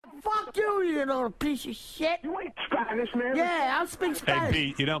fuck you, you little piece of shit. You ain't Spanish, man. Yeah, I speak Spanish. Hey,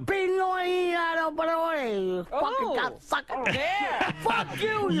 Pete, you don't... You fucking cocksucker. Oh, yeah. Fuck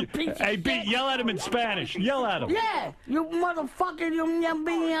you piece of shit. Hey, Pete, yell at him in Spanish. Yell at him. Yeah, you motherfucker, you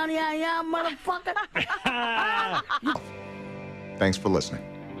motherfucker. Thanks for listening.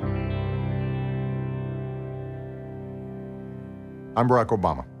 I'm Barack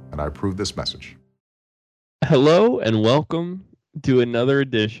Obama, and I approve this message. Hello and welcome to another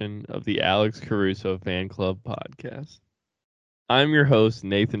edition of the Alex Caruso Fan Club podcast. I'm your host,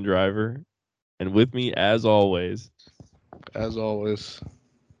 Nathan Driver, and with me, as always, I'm for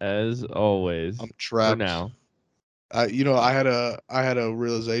trapped now. I had a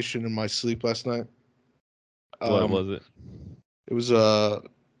realization in my sleep last night. What was it? It was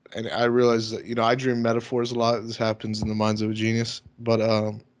and I realized that I dream metaphors a lot. This happens in the minds of a genius. But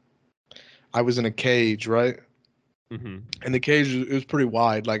I was in a cage, right? Mm-hmm. And the cage, it was pretty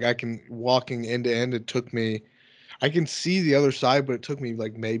wide. Like walking end to end, it took me. I can see the other side, but it took me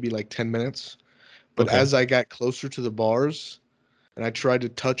maybe 10 minutes. But Okay. as I got closer to the bars, and I tried to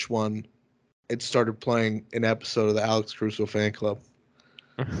touch one, it started playing an episode of the Alex Caruso Fan Club.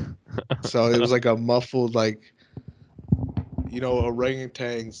 So it was like a muffled,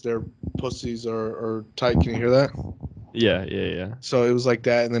 orangutans, their pussies are tight. Can you hear that? Yeah. So it was like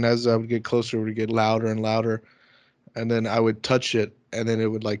that, and then as I would get closer, it would get louder and louder, and then I would touch it, and then it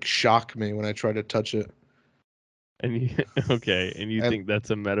would shock me when I tried to touch it. And you think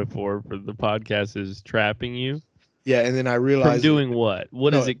that's a metaphor for the podcast is trapping you? Yeah, and then I realized From doing what?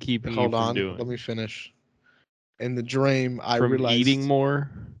 What is it keeping you from doing? Let me finish. In the dream, I From realized eating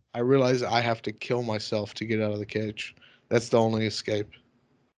more? I realized I have to kill myself to get out of the cage. That's the only escape.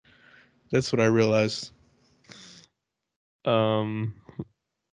 That's what I realized. You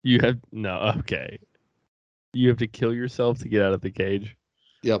have okay. You have to kill yourself to get out of the cage.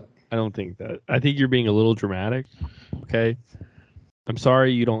 Yep. I don't think that. I think you're being a little dramatic. Okay. I'm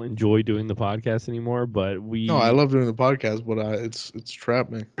sorry you don't enjoy doing the podcast anymore, but No, I love doing the podcast, but it's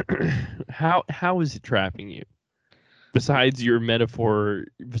trapped me. How is it trapping you? Besides your metaphor,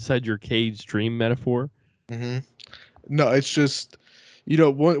 besides your cage dream metaphor? Mm-hmm. No, it's just,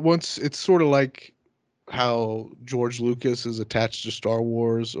 once it's sort of like how George Lucas is attached to Star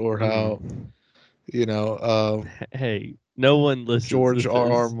Wars, or how, hey, no one listens. George to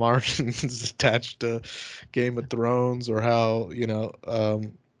R.R. this. Martin is attached to Game of Thrones, or how,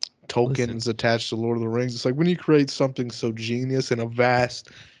 Tolkien is attached to Lord of the Rings. It's like when you create something so genius in a vast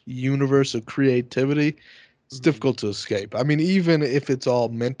universe of creativity, it's difficult to escape. I mean, even if it's all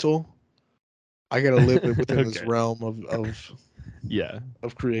mental, I gotta live within this realm of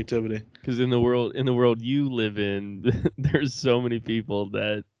creativity. Because in the world you live in, there's so many people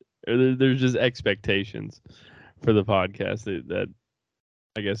that there's just expectations for the podcast that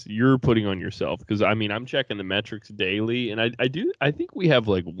I guess you're putting on yourself. Because I mean, I'm checking the metrics daily, and I think we have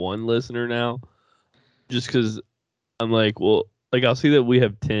one listener now. Just because I'm I'll see that we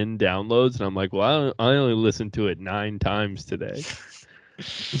have 10 downloads, and I'm like, well, I only listened to it 9 times today.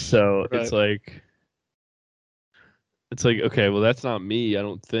 So Right. it's like, okay, well, that's not me, I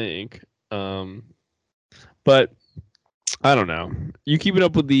don't think. But I don't know. You keeping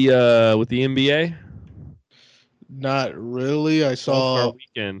up with the NBA? Not really. I saw All-Star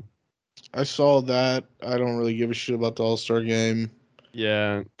weekend. I saw that. I don't really give a shit about the All-Star game.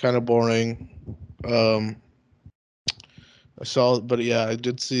 Yeah. Kind of boring. But yeah, I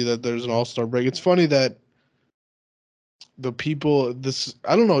did see that there's an All-Star break. It's funny that the people,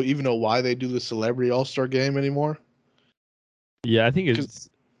 I don't even know why they do the celebrity All-Star game anymore. Yeah, I think it's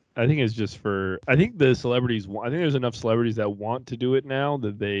just for. I think the celebrities. I think there's enough celebrities that want to do it now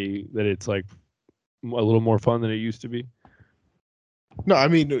that it's a little more fun than it used to be. No, I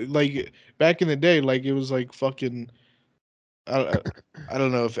mean, back in the day, it was fucking. I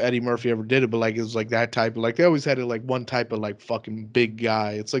don't know if Eddie Murphy ever did it, but it was that type of they always had it one type of fucking big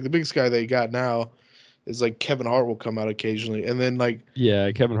guy. It's the biggest guy they got now is Kevin Hart will come out occasionally, and then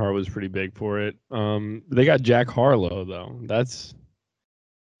yeah, Kevin Hart was pretty big for it. They got Jack Harlow though. That's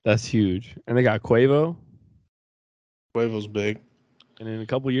huge, and they got Quavo. Quavo's big, and in a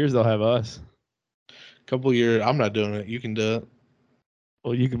couple years they'll have us. Couple years, I'm not doing it. You can do it.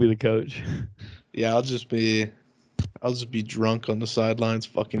 Well, you can be the coach. Yeah, I'll just be drunk on the sidelines,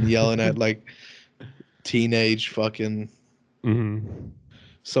 fucking yelling at teenage fucking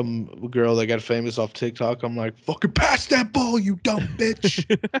some girl that got famous off TikTok. I'm like, fucking pass that ball, you dumb bitch.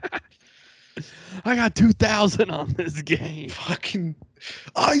 I got 2,000 on this game. Fucking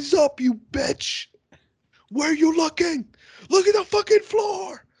eyes up, you bitch. Where are you looking? Look at the fucking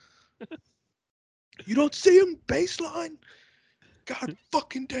floor. You don't see him? Baseline? God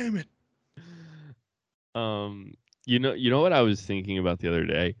fucking damn it. You know what I was thinking about the other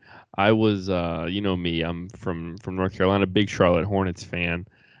day? I was, you know me, I'm from North Carolina, big Charlotte Hornets fan.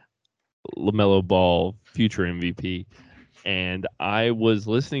 LaMelo Ball, future MVP. And I was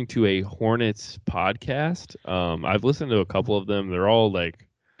listening to a Hornets podcast. I've listened to a couple of them. They're all like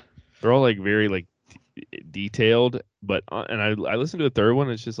very like detailed, but and I listened to a third one.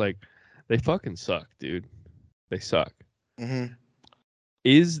 It's just like they fucking suck, dude. They suck. Mm-hmm.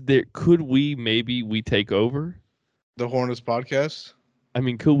 Could we take over? The Hornets podcast. I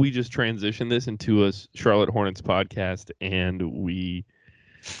mean, could we just transition this into a Charlotte Hornets podcast and we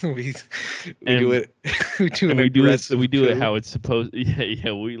we and, do it. We do and an we do it aggressive we do it coup. how it's supposed.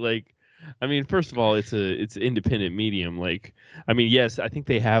 Yeah, we like. I mean, first of all, it's an independent medium. Like, I mean, yes, I think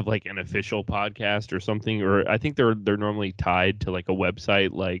they have like an official podcast or something, or I think they're normally tied to like a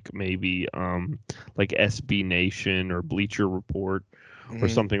website, like maybe like SB Nation or Bleacher Report or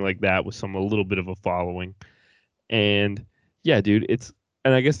Mhm. something like that, with a little bit of a following. And yeah, dude,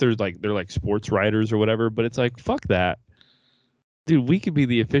 and I guess they're like sports writers or whatever, but it's like fuck that, dude. We could be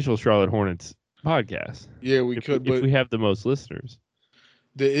the official Charlotte Hornets podcast. Yeah, we could, If but we have the most listeners.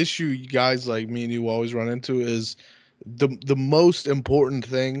 the issue you guys like me and you always run into is the most important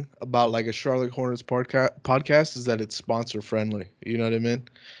thing about like a Charlotte Hornets podcast is that it's sponsor friendly. You know what I mean?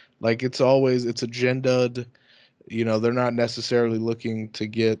 Like it's agended. You know, they're not necessarily looking to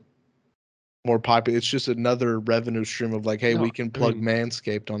get more popular. It's just another revenue stream of like, hey, No, we can I plug mean,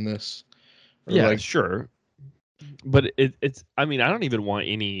 Manscaped on this, or yeah, like, sure, but it's. I mean, I don't even want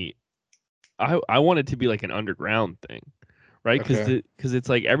any. I want it to be like an underground thing, right? okay, Because it's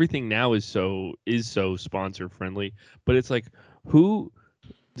like everything now is so sponsor friendly, but it's like who,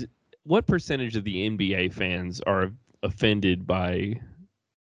 what percentage of the NBA fans are offended by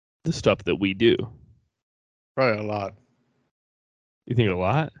the stuff that we do? probably a lot. You think a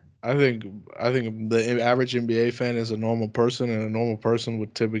lot? I think the average NBA fan is a normal person, and a normal person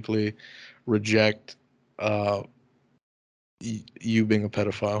would typically reject uh, you being a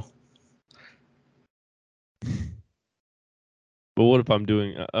pedophile. But what if I'm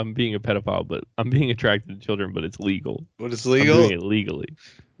being a pedophile, but I'm being attracted to children, but it's legal. But it's I'm doing legal, it legally.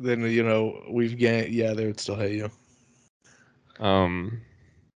 then you know we've gained. Yeah, they would still hate you.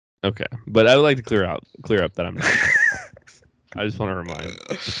 Okay, but I would like to clear up that I'm not. I just want to remind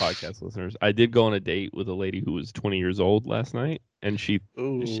the podcast listeners, I did go on a date with a lady who was 20 years old last night, and she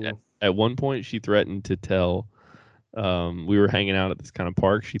Ooh, at one point she threatened to tell. We were hanging out at this kind of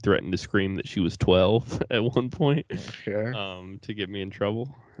park. She threatened to scream that she was 12 at one point, okay. to get me in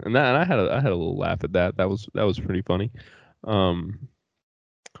trouble, and I had a little laugh at that. That was pretty funny. Um,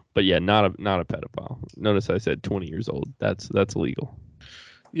 but yeah, not a pedophile. Notice I said 20 years old. That's illegal.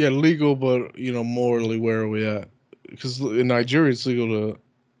 Yeah, legal, but you know, morally, where are we at? Because in Nigeria, it's legal to,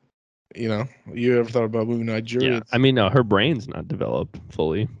 you know, you ever thought about moving to Nigeria? Yeah, I mean, no, her brain's not developed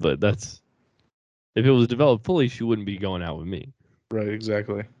fully, but that's if it was developed fully, she wouldn't be going out with me. Right,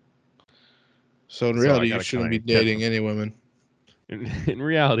 exactly. So in So I reality, you gotta shouldn't be kind of dating any women. in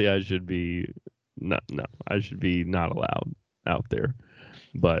reality, I should be I should be not allowed out there.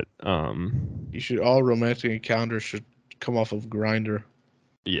 But You should all romantic encounters should come off of Grinder.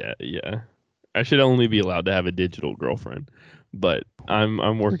 yeah, I should only be allowed to have a digital girlfriend. But I'm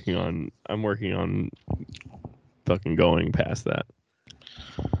working on fucking going past that.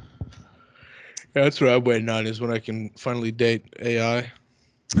 Yeah, that's what I'm waiting on is when I can finally date AI,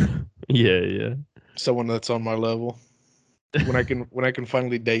 Yeah. someone that's on my level. When I can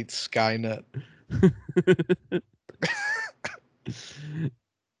finally date Skynet.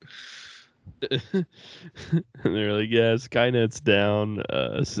 And they're like, yeah, Skynet's down.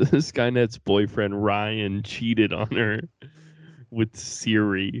 Skynet's boyfriend Ryan cheated on her with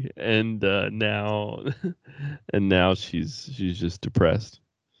Siri, and now, and now she's just depressed.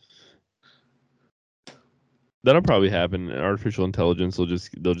 That'll probably happen. Artificial intelligence they'll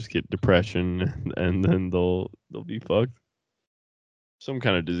just get depression, and then they'll be fucked. Some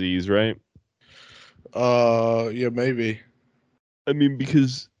kind of disease, right? Yeah, maybe. I mean,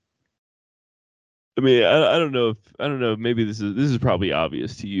 because I mean, I don't know. Maybe this is probably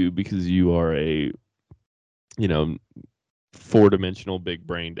obvious to you because you are a, you know, four-dimensional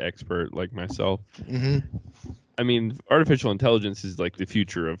big-brained expert like myself. Hmm. I mean, artificial intelligence is like the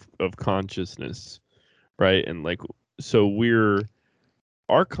future of consciousness, right? And like, so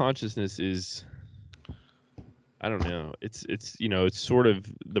our consciousness is, I don't know. It's you know, it's sort of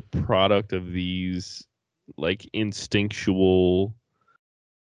the product of these like instinctual,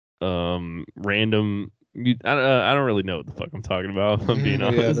 random I don't really know what the fuck I'm talking about. If I'm being Yeah,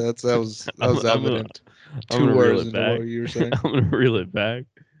 honest. that was I'm gonna evident. I'm 2 gonna reel words it into what back. you were saying. I'm gonna reel it back.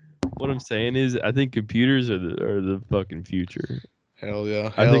 What I'm saying is, I think computers are the fucking future. Hell yeah,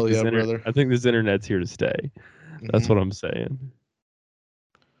 brother. I think this internet's here to stay. That's Hmm. what I'm saying.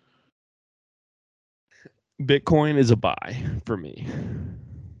 Bitcoin is a buy for me.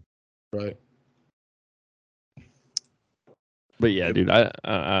 Right. But yeah, Yeah, dude,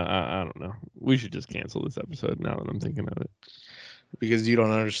 I don't know. We should just cancel this episode now that I'm thinking of it. because you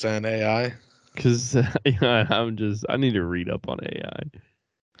don't understand AI. Because I need to read up on AI,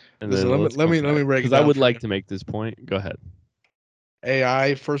 and Listen, then let's let come me back. break it Because I down would for like you. to make this point. Go ahead.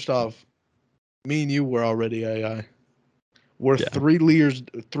 AI, first off, me and you were already AI. We're Yeah. 3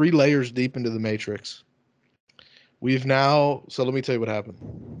 layers deep into the matrix. We've now, so let me tell you what happened.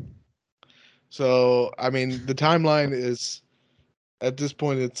 So, I mean, the timeline is at this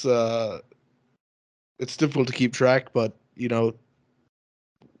point it's difficult to keep track, but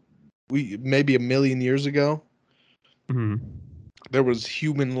we maybe a million years ago Hmm. there was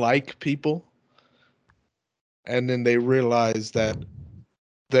human-like people, and then they realized that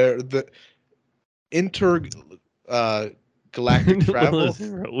the inter galactic travel.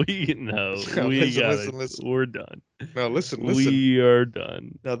 Listen, bro, we Listen, gotta. listen, listen. We're done. No, listen. We are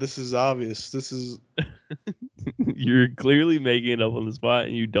done. No, this is obvious. This is You're clearly making it up on the spot,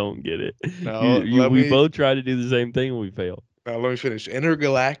 and you don't get it. no. Let We me both tried to do the same thing, and we failed. let me finish.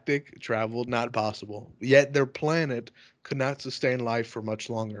 Intergalactic travel not possible. Yet their planet could not sustain life for much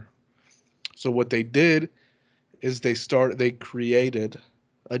longer. So what they did is they created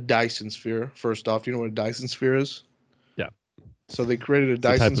a Dyson sphere. First off, you know what a Dyson sphere is? Yeah, So they created a it's a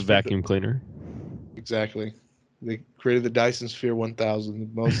type Dyson of sphere. vacuum cleaner. Exactly. They created the Dyson Sphere 1000,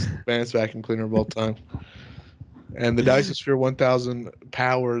 the most advanced vacuum cleaner of all time. And the Dyson Sphere 1000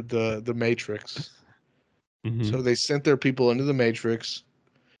 powered the Matrix. Hmm. So they sent their people into the Matrix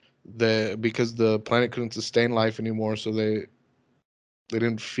because the planet couldn't sustain life anymore, so they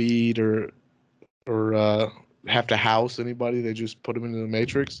didn't feed or have to house anybody. They just put them into the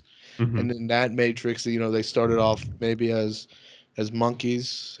Matrix. Hmm. And in that Matrix, they started off maybe as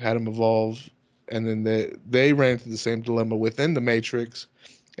monkeys, had them evolve, and then they ran into the same dilemma within the Matrix,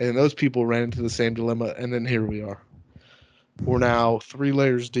 and then those people ran into the same dilemma, and then here we are. We're now 3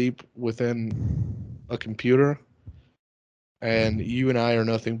 layers deep within a computer, and you and I are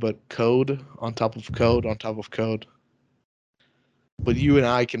nothing but code on top of code on top of code. But you and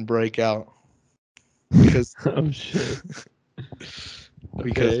I can break out because Oh shit.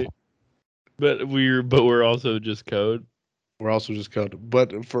 because Okay, but we're also just code. we're also just code.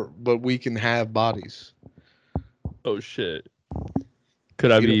 But we can have bodies. Oh shit.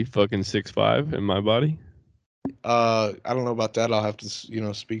 Could I You know, be fucking 6'5" in my body? I don't know about that. I'll have to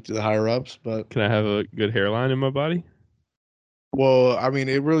speak to the higher ups. But Can I have a good hairline in my body? well, I mean,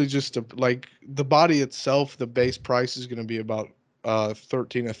 it really just like the body itself. The base price is going to be about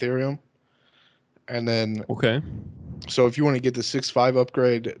 13 Ethereum, and then Okay. so if you want to get the 6.5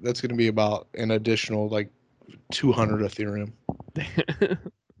 upgrade, that's going to be about an additional like 200 Ethereum.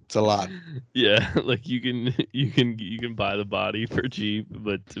 It's a lot. Yeah, like you can buy the body for cheap,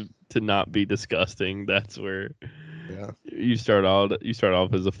 but to not be disgusting, that's where Yeah. you start off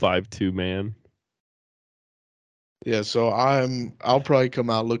as a 5'2" man. Yeah. So I'll probably come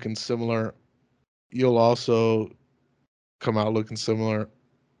out looking similar. You'll also come out looking similar.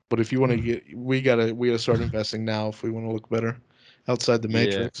 But if you want to we gotta start investing now if we want to look better outside the Yeah,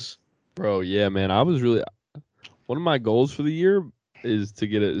 matrix. bro. Yeah, man. I was really one of my goals for the year is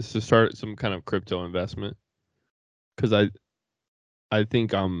to start some kind of crypto investment because I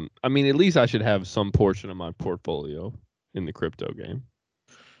think I mean at least I should have some portion of my portfolio in the crypto game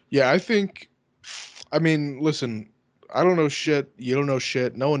Yeah, I think. I mean, listen, I don't know shit. You don't know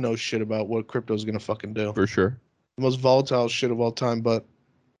shit. No one knows shit about what crypto's gonna fucking do. for sure. The most volatile shit of all time. But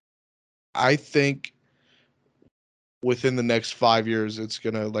I think within the next 5 years, it's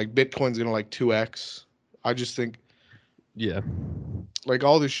gonna like Bitcoin's gonna like 2x. I just think Yeah. like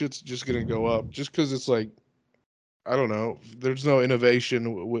all this shit's just gonna go up just because it's like I don't know. There's no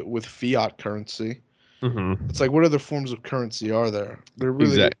innovation with fiat currency. Mm-hmm. It's like what other forms of currency are there? They're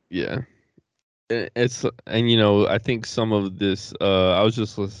really Exact. Yeah. It's and I think some of this I was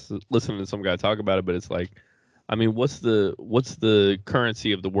just listening to some guy talk about it, but it's like I mean what's the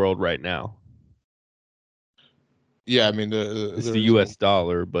currency of the world right now? yeah. I mean, It's there the isn't. US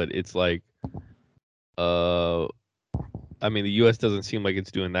dollar, but it's like uh I mean the US doesn't seem like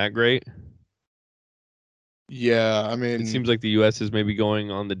it's doing that great. Yeah, I It mean, seems like the US is maybe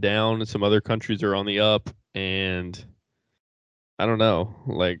going on the down and some other countries are on the up, and I don't know.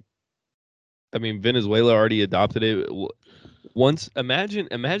 Like I mean, Venezuela already adopted it. Once, imagine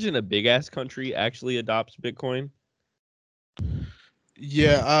a big ass country actually adopts Bitcoin.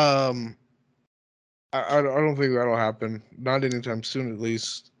 Yeah, I don't think that'll happen. Not anytime soon, at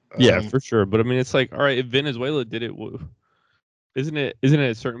least. Yeah, for sure. But I mean, it's like, all right, if Venezuela did it, isn't it at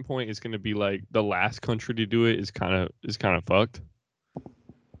a certain point it's going to be like the last country to do it is kind of fucked.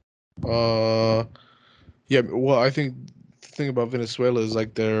 Uh, yeah. Well, I think the thing about Venezuela is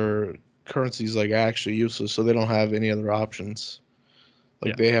like their currency is like actually useless, so they don't have any other options. Yeah.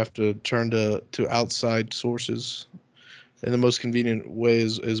 Like they have to turn to outside sources, and the most convenient way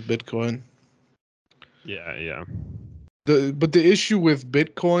is Bitcoin. Yeah, yeah. But the issue with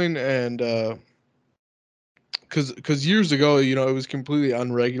Bitcoin and because years ago, it was completely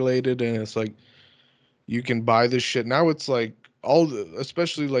unregulated, and it's like you can buy this shit. Now it's like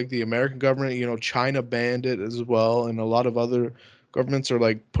especially like the American government, China banned it as well, and a lot of other governments are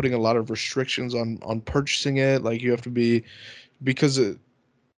like putting a lot of restrictions on purchasing it. Like you have to be because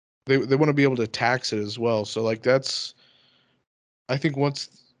they want to be able to tax it as well. So like that's I think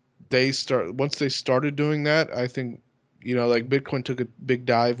once they started doing that, I think like Bitcoin took a big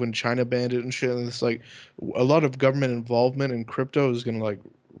dive when China banned it and shit. And it's like a lot of government involvement in crypto is gonna like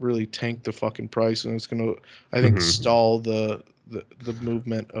really tank the fucking price, and it's gonna I think Hmm. stall the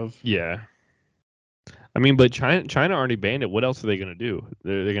movement of. Yeah. I mean, but China already banned it. What else are they going to do?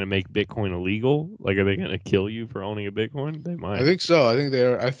 They're going to make Bitcoin illegal? Like, are they going to kill you for owning a Bitcoin? They I might. think so.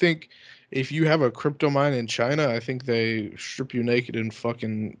 I think if you have a crypto mine in China, I think they strip you naked and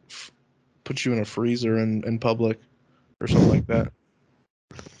fucking put you in a freezer in public or something like that.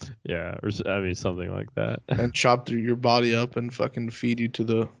 Yeah, or I mean something like that. And chop through your body up and fucking feed you to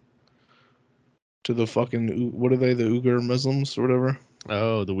the fucking what are they, the Uyghur Muslims or whatever,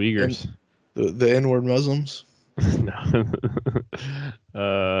 Oh, the and Uyghurs. the N-word Muslims. No.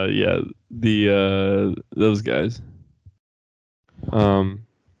 Yeah, the those guys. Um,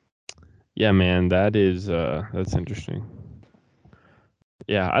 yeah, man, that's interesting.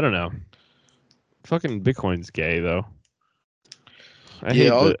 Yeah, I don't know. Fucking Bitcoin's gay though.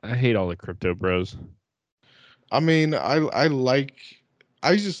 Yeah, I hate all the crypto bros. I mean, I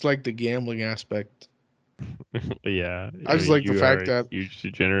just like the gambling aspect. Yeah, I I just mean like the you are fact a huge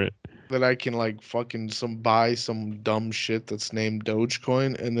degenerate. that I can like fucking buy some dumb shit that's named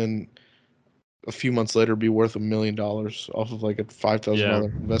Dogecoin, and then a few months later be worth $1 million off of like a five thousand Yeah. dollar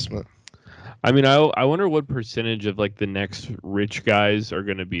investment. I mean, I wonder what percentage of like the next rich guys are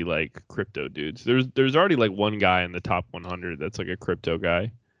going to be like crypto dudes. There's already like one guy in the top 100 that's like a crypto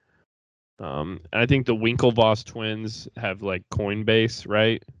guy. And I think the Winklevoss twins have like Coinbase,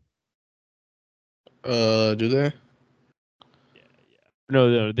 right? Do they? Yeah, yeah.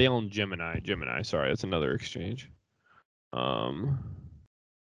 No, they own Gemini. Gemini, sorry, that's another exchange. Um,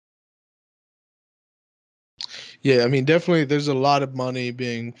 Yeah, I mean, definitely there's a lot of money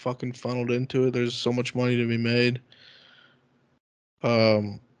being fucking funneled into it. There's so much money to be made.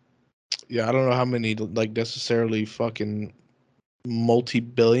 Um, yeah, I don't know how many like necessarily fucking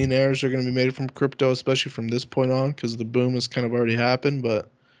multi-billionaires are going to be made from crypto, especially from this point on, because the boom has kind of already happened.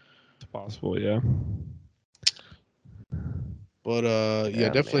 it's possible, yeah. But yeah, Yeah,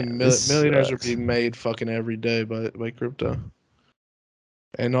 definitely man, this millionaires are sucks. being made fucking every day by crypto,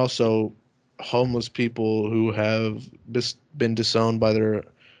 and also homeless people who have been disowned by their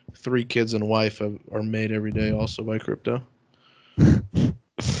 3 kids and wife are made every day also by crypto.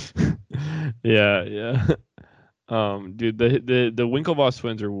 Yeah, yeah. Dude, the Winklevoss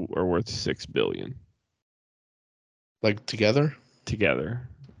twins are worth 6 billion Like together. together.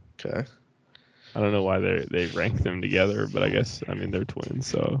 Okay. I don't know why they rank them together, but I guess I mean they're twins,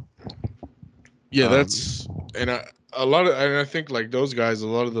 so Yeah, um that's and a lot of and I think like those guys, a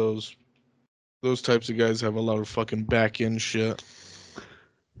lot of those types of guys have a lot of fucking back end shit.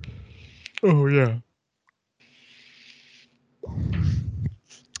 oh yeah.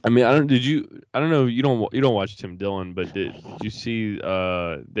 I mean, I don't know, you don't watch Tim Dillon, but did you see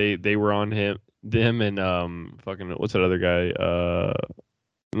they were on them and fucking what's that other guy?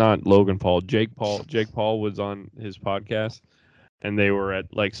 Not Logan Paul, Jake Paul. Jake Paul was on his podcast and they were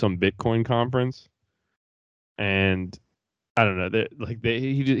at like some Bitcoin conference and I don't know.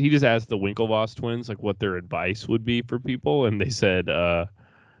 He just asked the Winklevoss twins like what their advice would be for people, and they said,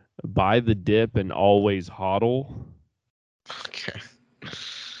 "Buy the dip and always hodl." Okay.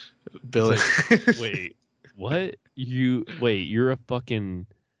 It's Billy. like, wait, what? You're a fucking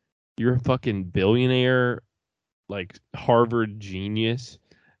billionaire, like Harvard genius,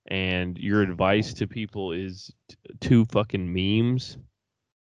 and your advice to people is two fucking memes.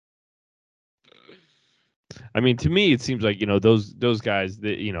 I mean, to me, it seems like those guys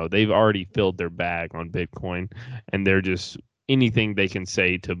that they've already filled their bag on Bitcoin, and they're just anything they can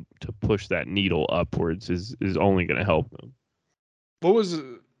say to push that needle upwards is only going to help them. What was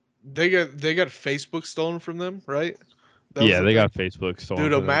they got Facebook stolen from them, right? That was Yeah, the they thing. got Facebook stolen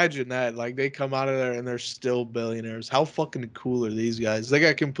Dude, from them. imagine that. Like they come out of there and they're still billionaires. How fucking cool are these guys? They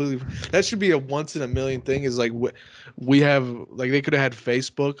got completely. That should be a once in a million thing. Is like we have like they could have had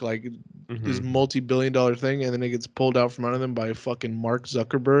Facebook like this Hmm. multi-billion-dollar thing, and then it gets pulled out from under them by fucking Mark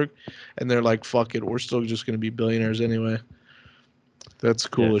Zuckerberg, and they're like, "Fuck it, we're still just gonna be billionaires anyway." That's Yeah,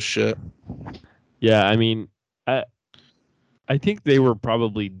 cool as shit. yeah. I mean, I think they were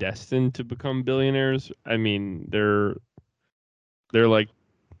probably destined to become billionaires. I mean, they're like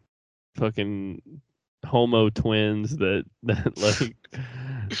fucking homo twins that like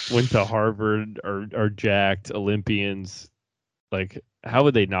went to Harvard or are jacked Olympians. Like, how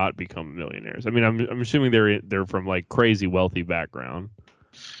would they not become millionaires? I mean, I'm assuming they're from like crazy wealthy background.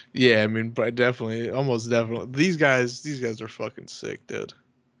 Yeah, I mean, but definitely, almost definitely, these guys are fucking sick, dude.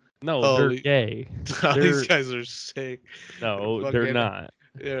 No, they're Holy, gay. these They're guys are sick. no, they're Fucking not.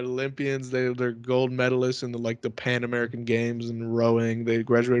 they're Olympians. They're gold medalists in the Pan American Games and rowing. They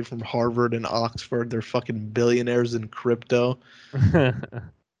graduated from Harvard and Oxford. They're fucking billionaires in crypto.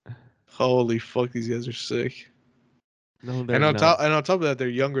 Holy fuck, these guys are sick. No, they're And not. on top of that, they're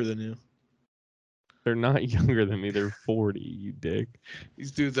younger than you. They're not younger than me. They're 40, you dick.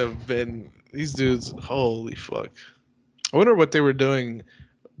 These dudes. Holy fuck. I wonder what they were doing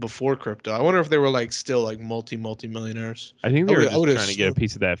before crypto. I wonder if they were like still like multi millionaires. I think I they were would I just would trying to get a assume.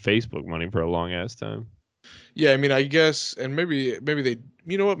 piece of that Facebook money for a long ass time. Yeah, I mean, I guess, and maybe they,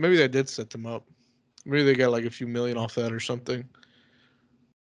 you know what? Maybe they did set them up. Maybe they got like a few million off that or something.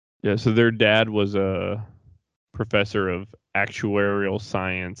 Yeah, so their dad was a professor of actuarial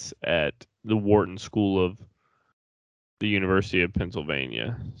science at the Wharton School of the University of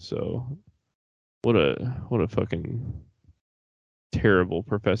Pennsylvania. So what a fucking terrible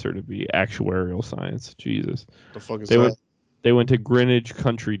professor to be actuarial science. Jesus. The fuck is They that? went they went to Greenwich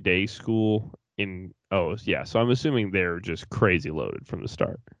Country Day School in yeah, so I'm assuming they're just crazy loaded from the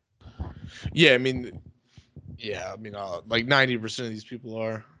start. Yeah, I mean, like 90% of these people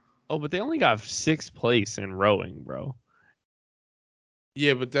are. Oh, but they only got sixth place in rowing, bro.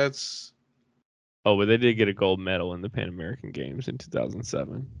 Yeah, but that's Oh, but they did get a gold medal in the Pan American Games in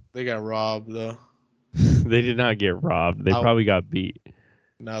 2007. they got robbed though. They did not get robbed. They I, probably got beat.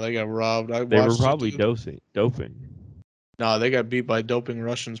 no, they got robbed. I They were watched it, probably dude. doping. No, they got beat by doping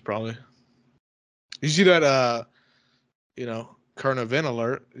Russians probably. You see that? Current event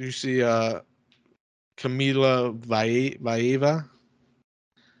alert. You see, Kamila Vaeva.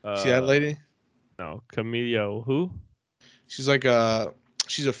 See that Uh, lady? no, Camilo who? She's like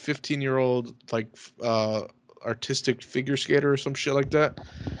she's a 15-year-old like artistic figure skater or some shit like that,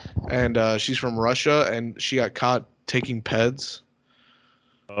 and she's from Russia, and she got caught taking peds.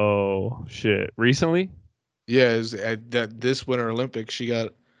 Oh shit! Recently? Yeah, is at that this Winter Olympics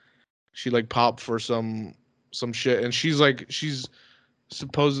she like popped for some shit, and she's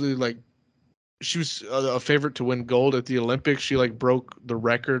supposedly like she was a favorite to win gold at the Olympics. She like broke the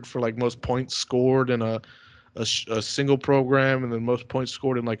record for like most points scored in a single program, and then most points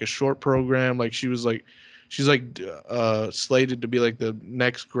scored in like a short program. Like she's like slated to be like the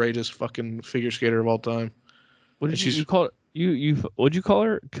next greatest fucking figure skater of all time. What And did you she's call it? You what'd you call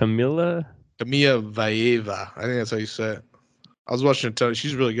her? Camilla? Camilla Vaeva. I think that's how you say it. I was watching it. Tell you,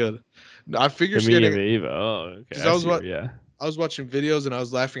 she's really good. I figure Camilla skating Viva. Oh, okay. because I see her. Yeah. I was watching videos and I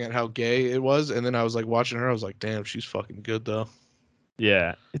was laughing at how gay it was, and then I was like watching her. I was like, damn, she's fucking good though.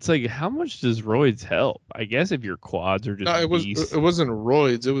 Yeah. It's like how much does roids help? I guess if your quads are No, just it beasts. wasn't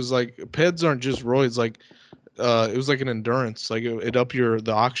roids. It was like peds aren't just roids. Like it was like an endurance. Like it up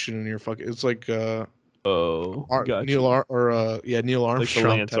the oxygen in your fucking. It's like Oh, got Neil you. Neil Like the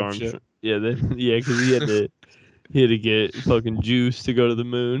Armstrong Lance type shit. Armstrong. Yeah, yeah, because he had to get fucking juice to go to the That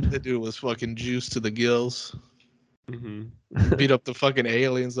moon. dude was fucking juiced to the gills. Hmm. Beat up the fucking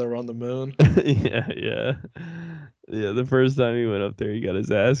aliens that were on the moon. Yeah, yeah, yeah. The first time he went up there, he got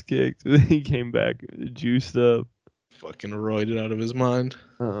his ass kicked. He came back juiced up. Fucking roided out of his mind.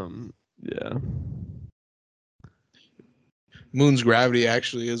 Yeah. Moon's gravity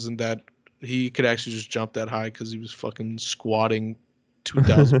actually isn't that. He could actually just jump that high because he was fucking squatting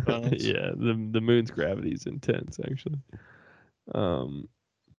 2,000 pounds. Yeah, the moon's gravity is intense, actually. Um,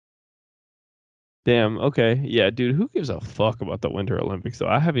 damn. Okay, yeah, dude. Who gives a fuck about the Winter Olympics? Though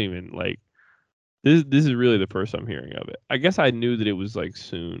I haven't even like this is really the first I'm hearing of it. I guess I knew that it was like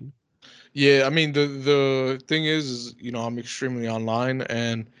soon. Yeah, I mean the thing is I'm extremely online,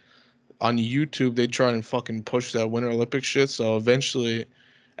 and on YouTube they try and fucking push that Winter Olympics shit. So eventually,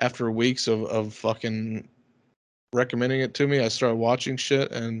 after weeks of fucking recommending it to me, I started watching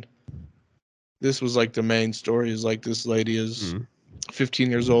shit, and this was like the main story. Is like this lady is 15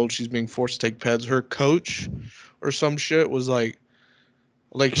 years old. She's being forced to take peds. Her coach or some shit was like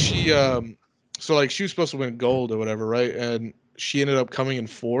she so like she was supposed to win gold or whatever, right? And she ended up coming in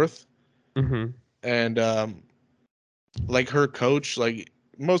fourth. Mm-hmm. And like her coach, like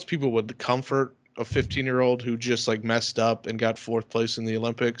most people would comfort a 15-year-old who just like messed up and got fourth place in the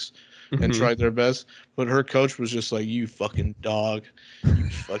Olympics and Mm-hmm. tried their best. But her coach was just like, "You fucking dog,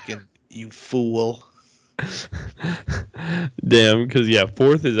 you fool." Damn, because yeah,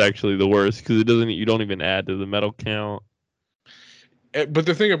 fourth is actually the worst because you don't even add to the medal count. But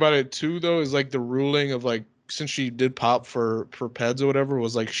the thing about it too, though, is like the ruling of like since she did pop for peds or whatever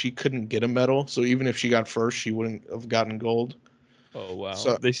was like she couldn't get a medal. So even if she got first, she wouldn't have gotten gold. Oh wow,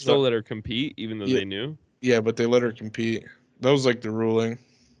 So, they so still let her compete even though yeah, they knew. yeah, but they let her compete. That was like the ruling.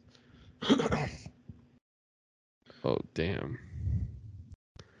 Oh damn,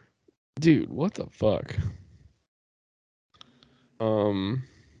 dude, what the fuck? Um,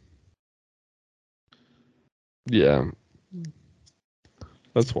 yeah,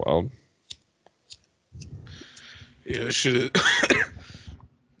 that's wild. Yeah, shit.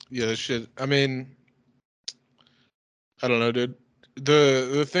 Yeah, shit. I mean, I don't know, dude.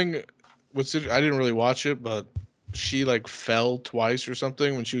 The thing, I didn't really watch it, but she like fell twice or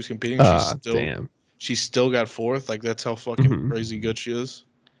something when she was competing. Ah, damn. She still got fourth. Like that's how fucking Mhm. crazy good she is.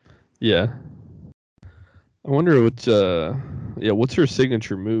 Yeah, I wonder yeah, what's her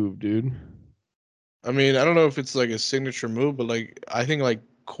signature move, dude? I mean, I don't know if it's like a signature move, but like I think like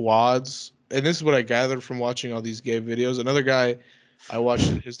quads, and this is what I gathered from watching all these gay videos. Another guy I watched,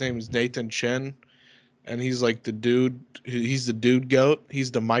 his name is Nathan Chen, and he's like the dude. He's the dude goat.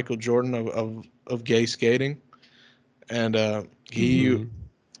 He's the Michael Jordan of gay skating, and he Mm-hmm.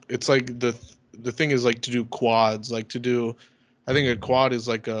 it's like the thing is like to do quads, like to do. I think a quad is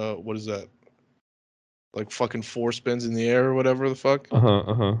like a what is that? Like fucking four spins in the air or whatever the fuck. Uh huh.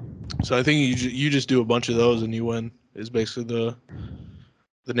 Uh huh. So I think you just do a bunch of those and you win. Is basically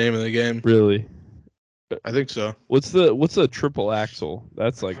the name of the game. Really? I think so. What's a triple axle?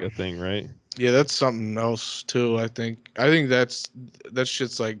 That's like a thing, right? Yeah, that's something else too. I think that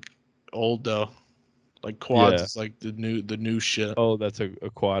shit's like old though. Like quads Yeah. is like the new shit. Oh, that's a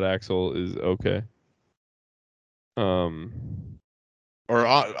quad axle is okay. Um. Or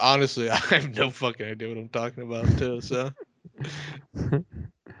honestly, I have no fucking idea what I'm talking about too. So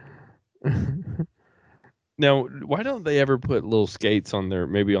Now, why don't they ever put little skates on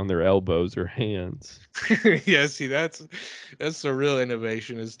maybe on their elbows or hands? yeah, see that's the real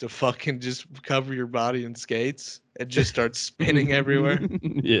innovation is to fucking just cover your body in skates and just start spinning everywhere.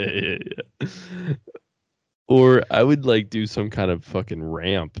 Yeah, yeah, yeah. Or I would like do some kind of fucking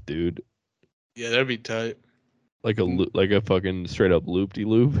ramp, dude. Yeah, that'd be tight. Like like a fucking straight up loop de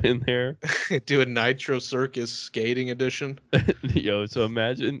loop in there. Do a Nitro Circus skating edition. Yo, so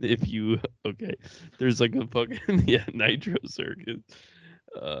imagine if you okay, there's like a fucking yeah, nitro circuit.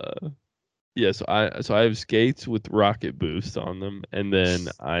 Uh yeah, so I have skates with rocket boost on them, and then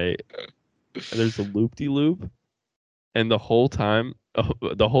there's a loop de loop, and the whole time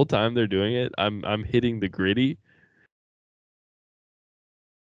they're doing it, I'm hitting the gritty.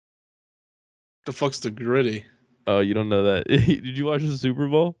 The fuck's the gritty? Oh, you don't know that? Did you watch the Super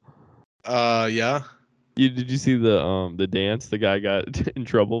Bowl? Yeah. Did you see the dance the guy got in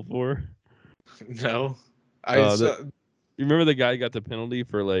trouble for? No. I The saw, You remember the guy got the penalty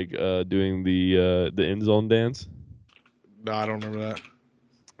for like doing the end zone dance? no, I don't remember that.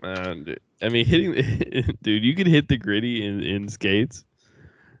 And I mean, hitting dude, you could hit the gritty in skates.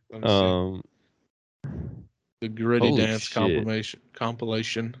 Let me see. Um, The gritty holy dance shit!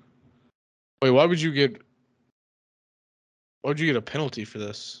 compilation. Wait, why'd you get a penalty for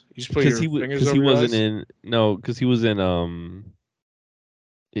this? You just put your fingers Because he over your wasn't eyes? in no, because he was in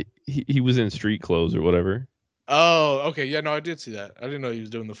he was in street clothes or whatever. Oh, okay. Yeah, no, I did see that. I didn't know he was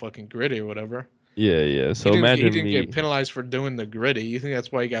doing the fucking gritty or whatever. Yeah, yeah. He So didn't he imagine didn't get me. penalized for doing the gritty. You think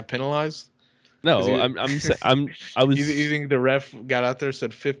that's why he got penalized? Because No, he I you was. think the ref got out there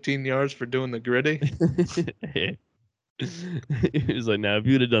said 15 yards for doing the gritty? He was like, now if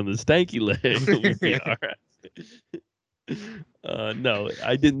you'd have done the stanky leg, we'd be all right. No,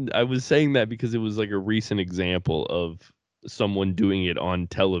 I didn't. I was saying that because it was like a recent example of someone doing it on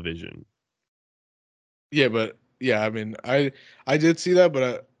television. Yeah, but yeah, I mean, I did see that,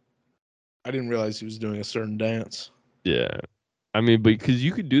 but I didn't realize he was doing a certain dance. Yeah, I mean, because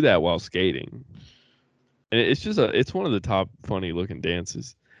you could do that while skating, and it's just it's one of the top funny looking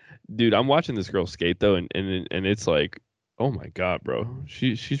dances. Dude, I'm watching this girl skate though, and it's like, oh my god, bro,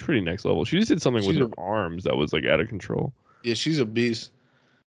 she's pretty next level. She just did something with She's her a arms that was like out of control. yeah, she's a beast.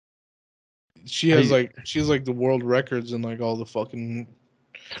 I She has like the world records and like all the fucking.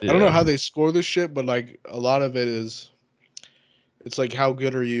 I don't know yeah. how they score this shit, but like a lot of it is. It's like how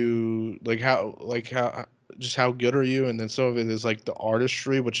good are you? Like how just how good are you? And then some of it is like the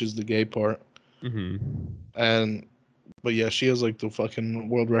artistry, which is the gay part. Hmm. And but yeah, she has like the fucking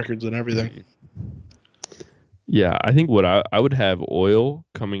world records and everything. Yeah, I think what I would have oil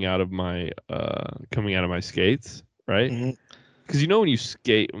coming out of my skates, right? Hmm. Because you know when you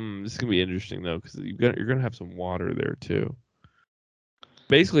skate, this is gonna be interesting though, because you're gonna have some water there too.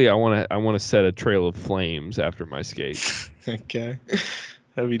 Basically, I want to set a trail of flames after my skates. Okay,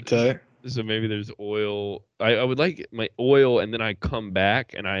 that'd be tight. So maybe there's oil. I would like my oil, and then I come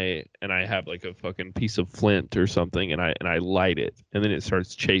back and I have like a fucking piece of flint or something, and I light it, and then it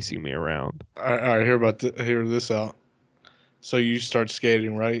starts chasing me around. All right, hear this out. So you start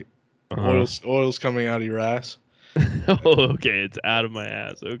skating, right? Uh Oil's coming out of your ass. huh. Oh, okay, it's out of my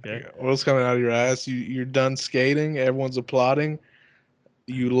ass. Okay. Yeah, oil's coming out of your ass. You're done skating. Everyone's applauding.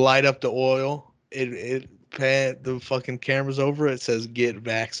 You light up the oil. The fucking camera's over. It says get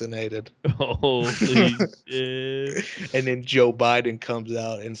vaccinated. Holy shit. And then Joe Biden comes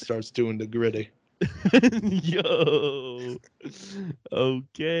out and starts doing the gritty. Yo.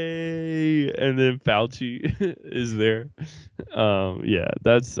 Okay. And then Fauci is there. Yeah,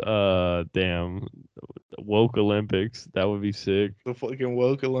 that's damn woke Olympics. That would be sick. The fucking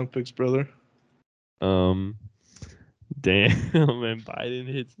woke Olympics, brother. Um damn, and Biden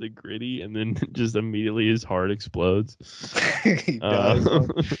hits the gritty and then just immediately his heart explodes. He dies. Uh,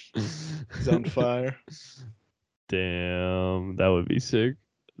 He's on fire. damn, that would be sick.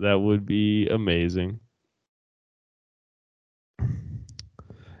 That would be amazing.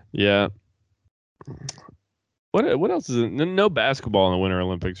 Yeah. What else is it? No basketball in the Winter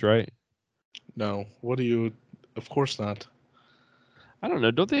Olympics, right? No, what do you? Of course not. I don't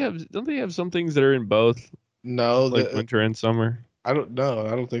know. Don't they have some things that are in both, No, like winter and summer, I don't know.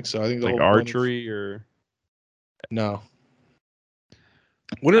 I don't think so. I think the like whole point of archery or no.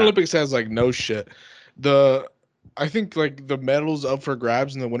 Winter ah, Olympics has like no shit. The I think like the medals up for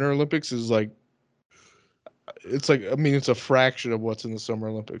grabs in the Winter Olympics is like it's like I mean it's a fraction of what's in the Summer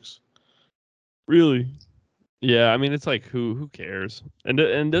Olympics. really? Yeah, I mean it's like who cares? And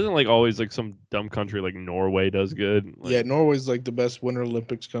doesn't like always like some dumb country like Norway does good. Yeah, Like Norway's like the best Winter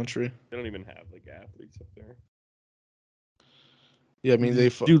Olympics country. they don't even have like athletes up there. Yeah, I mean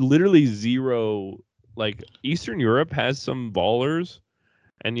Dude, literally zero. Like Eastern Europe has some ballers,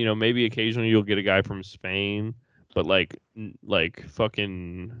 and maybe occasionally you'll get a guy from Spain, but like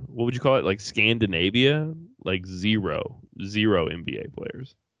fucking what would you call it? Like Scandinavia, like zero NBA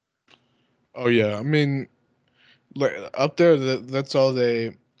players. Oh yeah, I mean like up there that's all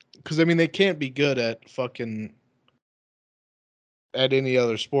they because I mean they can't be good at fucking at any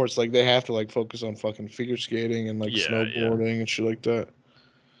other sports. Like they have to like focus on fucking figure skating and like Yeah, yeah, snowboarding and shit like that.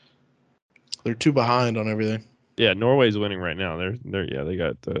 They're too behind on everything. yeah. Norway's winning right now. They're they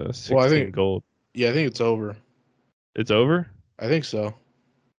got Well, I 16 think gold. yeah, I think it's over. It's over. I think so.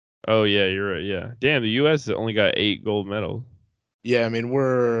 Oh yeah, you're right. Yeah, damn. The U.S. only got 8 gold medals. Yeah, I mean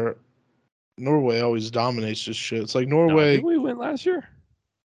we're Norway always dominates this shit. It's like No, didn't Norway. we win last year?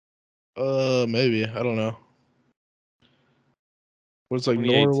 Maybe I don't know. But it's like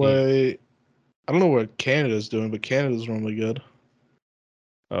 2018. Norway. I don't know what Canada's doing, but Canada's normally good.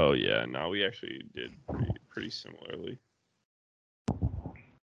 Oh yeah, no, we actually did pretty similarly.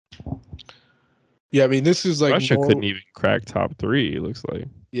 Yeah, I mean this is like Russia couldn't even crack top 3. It looks like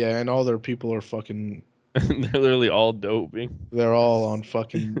yeah, and all their people are fucking. they're literally all doping. They're all on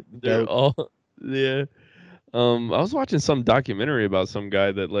fucking They're dope. all yeah. I was watching some documentary about some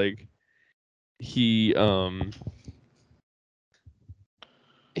guy that like he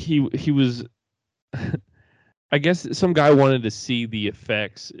he was I guess some guy wanted to see the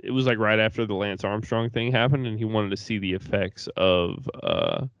effects. It was like right after the Lance Armstrong thing happened, and he wanted to see the effects of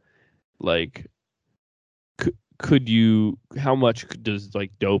like could you how much does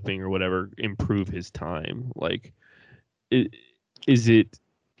like doping or whatever improve his time? Like it, is it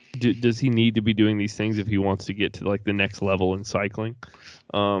does he need to be doing these things if he wants to get to like the next level in cycling?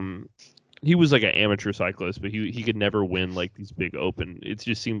 He was like an amateur cyclist, but he could never win like these big open. It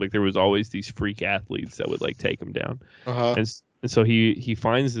just seemed like there was always these freak athletes that would like take him down. Uh-huh. And so he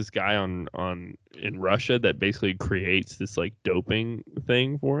finds this guy on in Russia that basically creates this like doping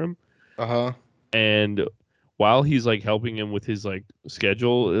thing for him. Uh-huh. And while he's like helping him with his like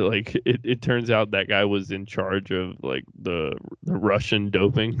schedule, like it turns out that guy was in charge of like the Russian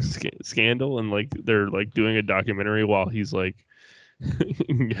doping scandal, and like they're like doing a documentary while he's like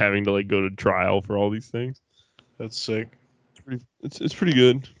having to like go to trial for all these things. That's sick. It's pretty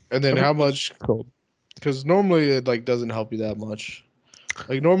good. And then how much? Cold. Because normally it like doesn't help you that much.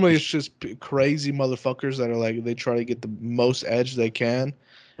 Like normally it's just crazy motherfuckers that are like they try to get the most edge they can,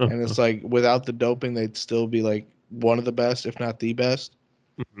 and it's like without the doping they'd still be like one of the best, if not the best.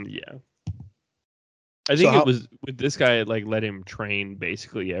 Yeah. I think it was with this guy. It like let him train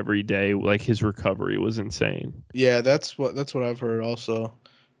basically every day. Like his recovery was insane. Yeah, that's what I've heard also.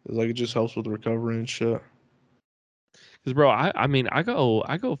 It's like it just helps with recovery and shit. Cause bro, I mean I go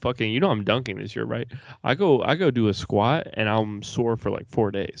fucking, you know, I'm dunking this year, right? I go do a squat and I'm sore for like 4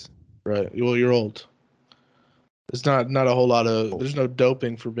 days. Right. Well, you're old. There's not a whole lot of there's no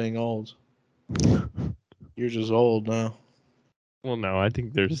doping for being old. You're just old now. Well, no, I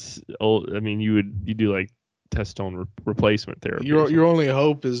think there's old. I mean, you do like testosterone replacement therapy. Your only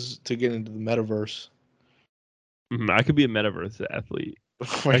hope is to get into the metaverse. I could be a metaverse athlete.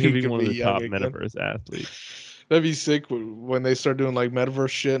 Where I could you be one of the young top again. metaverse athletes. That'd be sick when they start doing like metaverse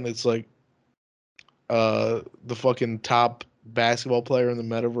shit and it's like the fucking top basketball player in the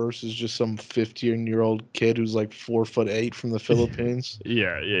metaverse is just some 15-year-old kid who's like 4'8" from the Philippines.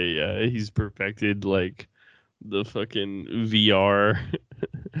 Yeah. He's perfected like the fucking VR.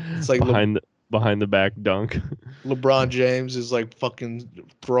 It's like behind the back dunk. LeBron James is like fucking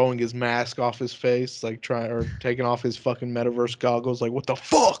throwing his mask off his face, like trying or taking off his fucking metaverse goggles. Like, what the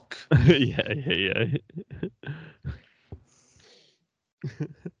fuck? Yeah.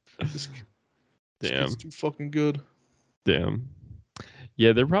 This Damn. kid's too fucking good. Damn.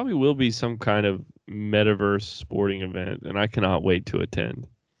 Yeah, there probably will be some kind of metaverse sporting event, and I cannot wait to attend.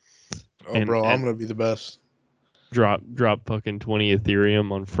 Oh, bro, I'm gonna be the best. Drop fucking 20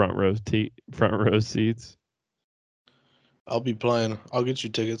 Ethereum on front row seats. I'll be playing. I'll get you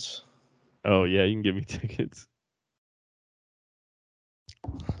tickets. Oh yeah, you can give me tickets.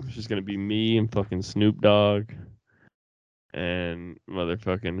 It's just gonna be me and fucking Snoop Dogg and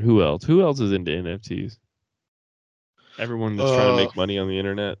motherfucking who else? Who else is into NFTs? Everyone that's trying to make money on the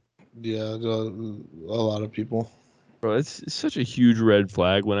internet. Yeah, a lot of people. Bro, it's such a huge red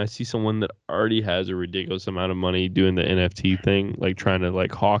flag when I see someone that already has a ridiculous amount of money doing the NFT thing, like trying to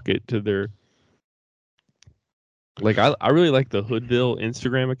like hawk it to their. Like I really like the Hoodville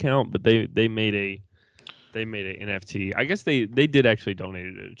Instagram account, but they made a NFT. I guess they did actually donate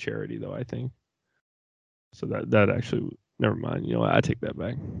it to charity though, I think. So that actually, never mind. You know what? I take that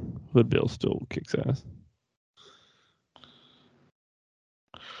back. Hoodville still kicks ass.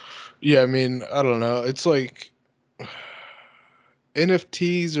 Yeah, I mean, I don't know. It's like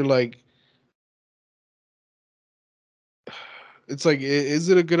NFTs are like. It's like, is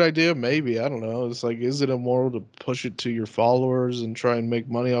it a good idea? Maybe. I don't know. It's like, is it immoral to push it to your followers and try and make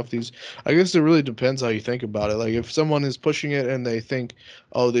money off these? I guess it really depends how you think about it. Like, if someone is pushing it and they think,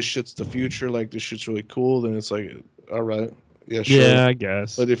 oh, this shit's the future, like, this shit's really cool, then it's like, all right. Yeah, sure. Yeah, I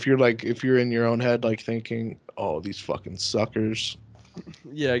guess. But if you're in your own head, like, thinking, oh, these fucking suckers.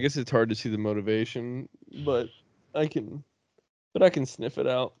 Yeah, I guess it's hard to see the motivation, but I can sniff it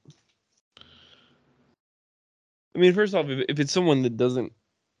out. I mean, first off, if it's someone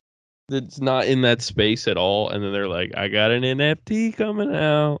that's not in that space at all, and then they're like, I got an NFT coming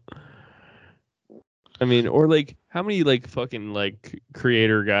out. I mean, or like, how many like fucking like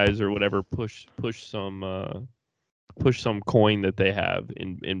creator guys or whatever push some coin that they have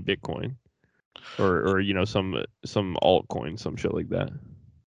in Bitcoin, or you know some altcoin, some shit like that.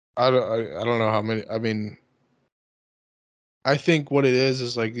 I don't know how many. I mean, I think what it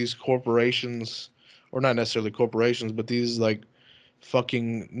is like these corporations, or not necessarily corporations, but these like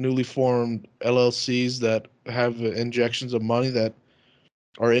fucking newly formed LLCs that have injections of money that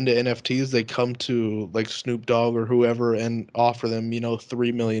are into NFTs. They come to like Snoop Dogg or whoever and offer them,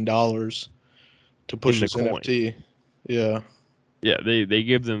 $3 million to push this coin. NFT. Yeah. Yeah, they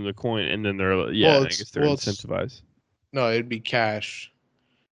give them the coin, and then they're I guess they're incentivized. No, it'd be cash.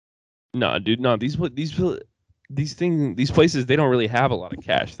 No, dude, no. These places, they don't really have a lot of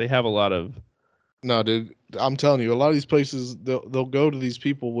cash. They have a lot of. No, dude, I'm telling you, a lot of these places they'll go to these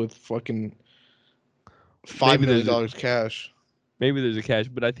people with fucking $5 million cash. Maybe there's a cash,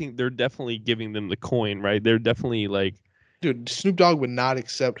 but I think they're definitely giving them the coin, right? They're definitely like. Dude, Snoop Dogg would not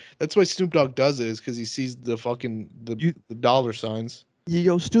accept. That's why Snoop Dogg does it, is because he sees the fucking the dollar signs.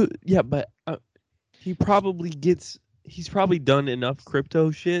 Yeah, but he probably gets. He's probably done enough crypto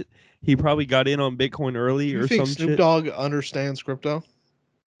shit. He probably got in on Bitcoin early You or think some Snoop shit. Dogg understands crypto?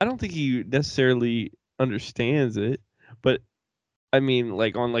 I don't think he necessarily understands it, but I mean,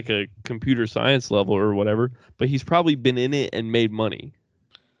 like on like a computer science level or whatever. But he's probably been in it and made money,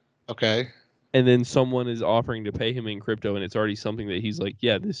 Okay. and then someone is offering to pay him in crypto, and it's already something that he's like,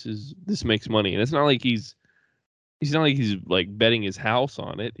 yeah, this makes money, and it's not like he's not like he's like betting his house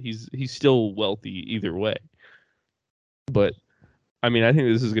on it. He's still wealthy either way. But I mean, I think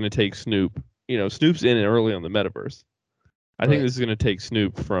this is going to take Snoop. You know, Snoop's in it early on the metaverse. I think Right. this is going to take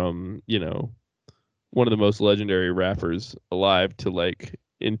Snoop from, one of the most legendary rappers alive to like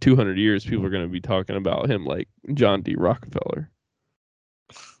in 200 years, people are going to be talking about him like John D. Rockefeller.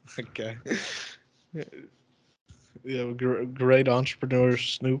 Okay. Yeah, great entrepreneur,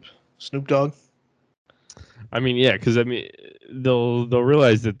 Snoop Dogg. I mean, yeah, because I mean, they'll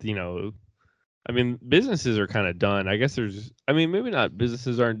realize that I mean, businesses are kind of done. I guess I mean, maybe not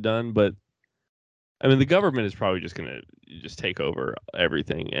businesses aren't done, but I mean, the government is probably just gonna just take over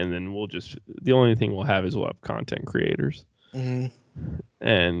everything, and then the only thing we'll have is we'll have content creators, Hmm.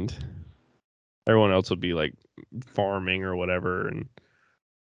 and everyone else will be like farming or whatever, and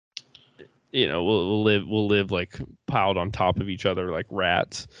we'll live like piled on top of each other like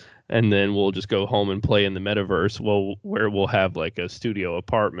rats, and then we'll just go home and play in the metaverse. Where we'll have like a studio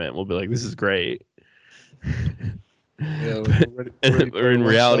apartment. We'll be like, this is great. Yeah, But, Ready or Player in One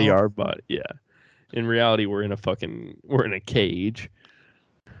reality, style. our body, yeah. In reality, we're in a cage.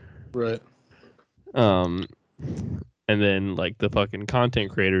 Right. Um, and then like the fucking content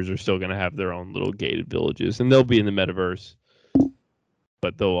creators are still gonna have their own little gated villages, and they'll be in the metaverse,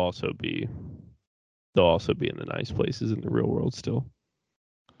 but they'll also be in the nice places in the real world still.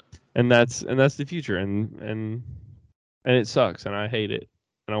 And that's the future, and it sucks, and I hate it,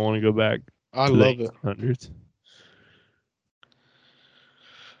 and I want to go back I to the love it. 1800s.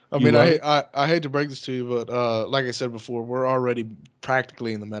 I You mean, love it? I hate to break this to you, but like I said before, we're already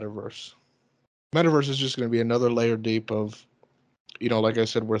practically in the metaverse. Metaverse is just going to be another layer deep of, like I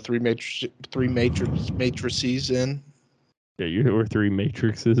said, we're three matrices in. Yeah, you were three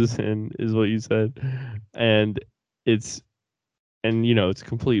matrices, and is what you said, and it's it's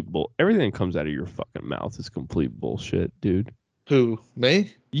complete bull. Everything that comes out of your fucking mouth is complete bullshit, dude. Who,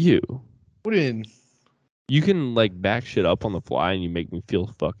 me? You. What do you mean? You can like back shit up on the fly and you make me feel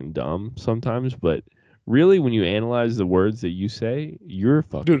fucking dumb sometimes, but really when you analyze the words that you say, you're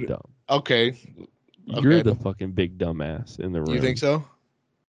fucking Dude, dumb. okay, You're okay. the fucking big dumbass in the You think room. so?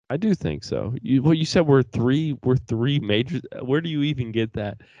 I do think so. You said we're three majors. Where do you even get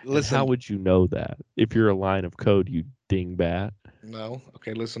that? And how Listen, would you know that if you're a line of code, you dingbat? no.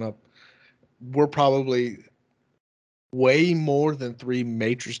 Okay, listen up. We're probably way more than three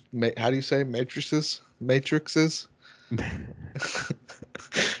how do you say matrices? Matrices?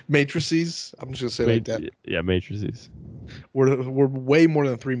 Matrices. I'm just gonna say it like that. Yeah, matrices. We're way more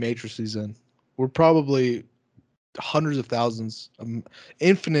than three matrices in. We're probably hundreds of thousands,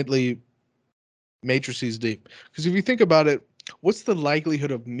 infinitely matrices deep. Because if you think about it, what's the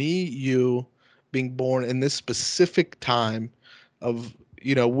likelihood of me, you, being born in this specific time of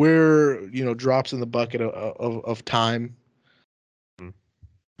we're drops in the bucket of time Mm.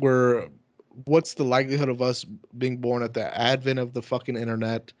 where what's the likelihood of us being born at the advent of the fucking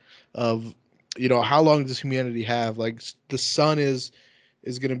internet of how long does humanity have like the sun is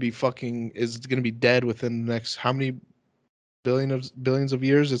going to be dead within the next how many billions of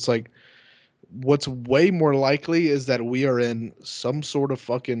years. It's like what's way more likely is that we are in some sort of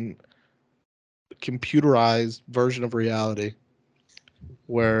fucking computerized version of reality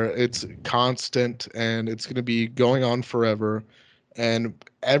where it's constant and it's going to be going on forever, and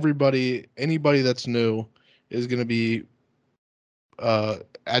anybody that's new is going to be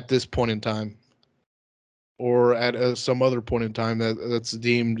at this point in time or at some other point in time that's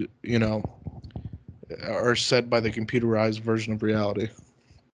deemed or set by the computerized version of reality.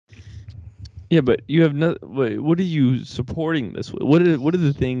 Yeah, but you have no. Wait, what are you supporting this with? What are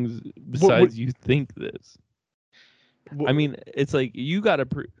the things What besides you think this? I what mean, it's like you got to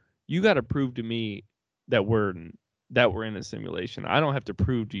prove to me that we're in a simulation. I don't have to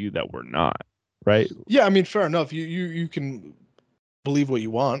prove to you that we're not, right? Yeah, I mean, fair enough. You can believe what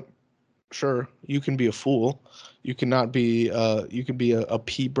you want. Sure, you can be a fool. You cannot be. You can be a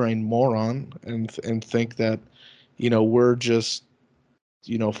pea brain moron and think that, we're just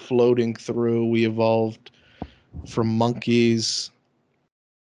floating through. We evolved from monkeys.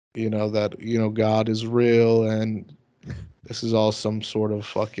 That God is real and this is all some sort of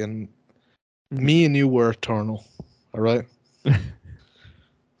fucking. Me and you were eternal. All right,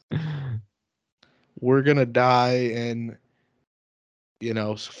 we're gonna die in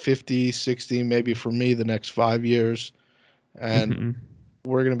 50, 60, maybe for me the next 5 years, and Mhm.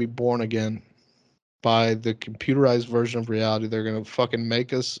 we're going to be born again. by the computerized version of reality. They're gonna fucking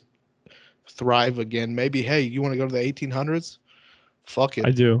make us thrive again. Maybe, hey, you want to go to the 1800s? Fuck I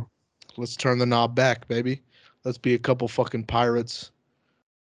it. do. Let's turn the knob back, baby. Let's be a couple fucking pirates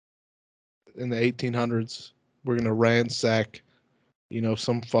in the 1800s. We're gonna ransack,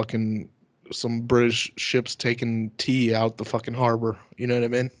 some British ships taking tea out the fucking harbor. You know what I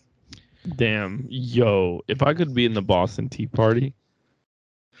mean? Damn, yo, if I could be in the Boston Tea Party,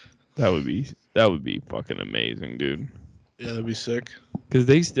 that would be fucking amazing, dude. Yeah, that'd be sick. Because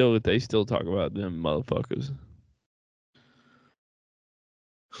they still talk about them motherfuckers.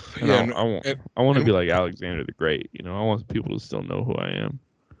 And Yeah, I want to be and, like Alexander the Great. I want people to still know who I am.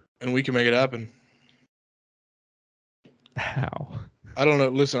 and we can make it happen. How? I don't know.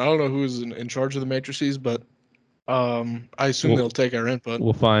 Listen, I don't know who's in charge of the matrices, but I assume We'll they'll take our input.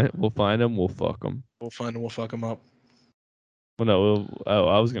 we'll find them. We'll fuck them. We'll find them. We'll fuck them up. Well, no,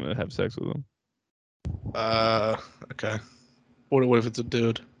 I was gonna have sex with them. Uh, okay. What if it's a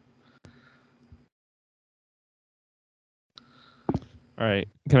dude? All right,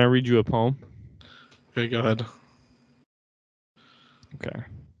 can I read you a poem? Okay, go ahead. Okay.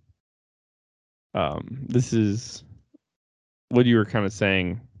 This is what you were kind of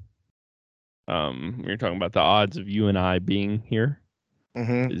saying. We were talking about the odds of you and I being here.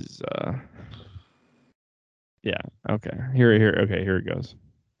 Mm-hmm. Is yeah. Okay. Here. Okay, here it goes.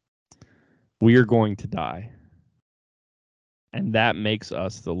 We are going to die, and that makes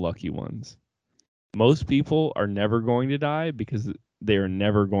us the lucky ones. Most people are never going to die because they are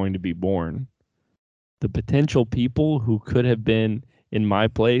never going to be born. The potential people who could have been in my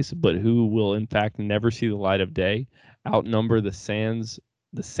place, but who will in fact never see the light of day, outnumber the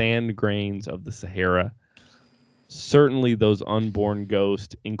sand grains of the Sahara. Certainly, those unborn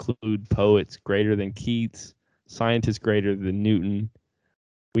ghosts include poets greater than Keats, scientists greater than Newton.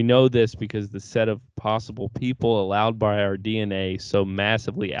 We know this because the set of possible people allowed by our DNA so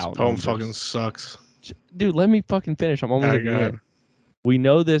massively This poem outnumbers. fucking sucks. Dude, let me fucking finish. I'm almost Alright, at the go ahead. end. We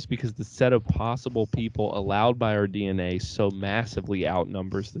know this because the set of possible people allowed by our DNA so massively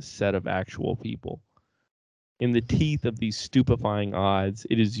outnumbers the set of actual people. In the teeth of these stupefying odds,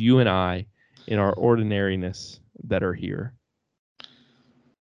 it is you and I, in our ordinariness, that are here.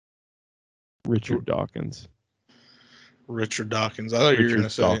 Richard Dawkins. Richard Dawkins. I thought you were gonna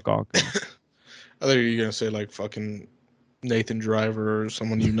say. Dawkins. I thought you were gonna say like fucking Nathan Driver or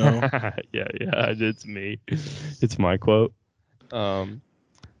someone you know. yeah, it's me. It's my quote.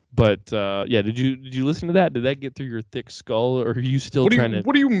 But yeah, did you listen to that? Did that get through your thick skull, or are you still trying to?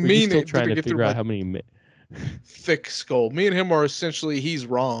 What do you Are you mean? still Did trying it to get through figure out my how many? thick skull? Me and him are essentially. He's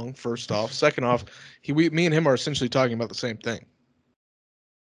wrong. First off. Second off, me and him are essentially talking about the same thing.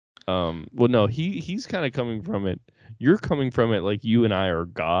 Well, no, he's kind of coming from it. You're coming from it like you and I are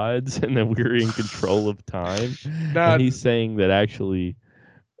gods, and that we're in control of time. Nah, And he's saying that actually,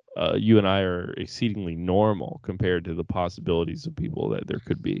 you and I are exceedingly normal compared to the possibilities of people that there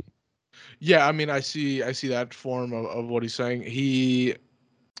could be. yeah. I mean, I see that form of what he's saying.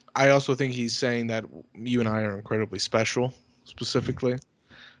 I also think he's saying that you and I are incredibly special, specifically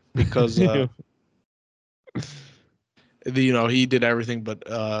because he did everything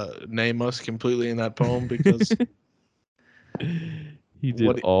but name us completely in that poem because He did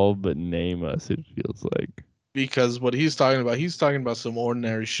what all but name us. It feels like. what he's talking about some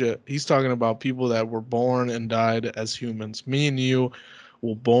ordinary shit. He's talking about people that were born and died as humans. Me and you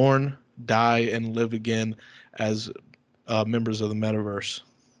will born, die, and live again as members of the metaverse.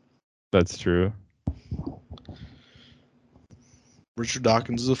 That's true. Richard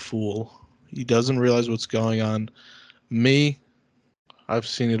Dawkins is a fool. He doesn't realize what's going on. Me, I've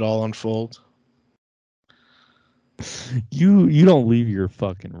seen it all unfold. You don't leave your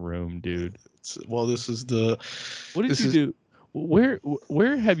fucking room, dude. This is the. What did This you is do?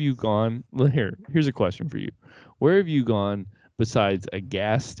 Where have you gone? Well, here's a question for you. Where have you gone besides a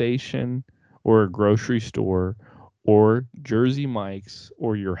gas station or a grocery store or Jersey Mike's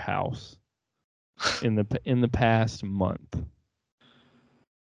or your house in the past month?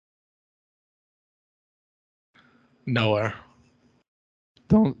 nowhere.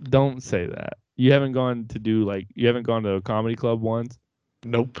 Don't say that. You haven't gone to a comedy club once?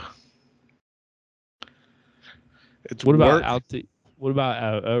 Nope. It's What about work. out to what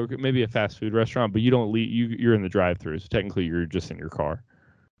about maybe a fast food restaurant, but you don't leave you're in the drive-through, so technically you're just in your car.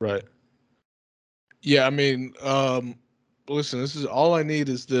 Right. Yeah, I mean, listen, this is all I need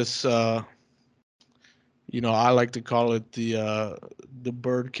is this I like to call it the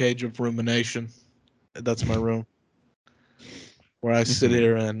bird cage of rumination. That's my room. Where I sit Mhm.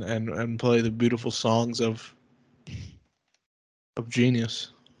 here and play the beautiful songs of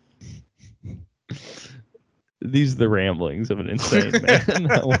genius. These are the ramblings of an insane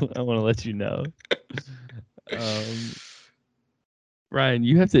man. I want to let you know. Ryan,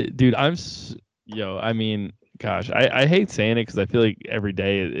 you have to, dude. Yo. I mean, gosh, I hate saying it because I feel like every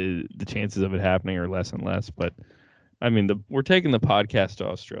day the chances of it happening are less and less. But I mean, we're taking the podcast to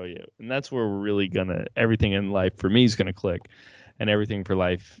Australia, and that's where we're really gonna everything in life for me is gonna click, and everything for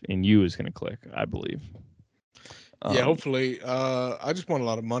life in you is gonna click. I believe. Yeah, hopefully. I just want a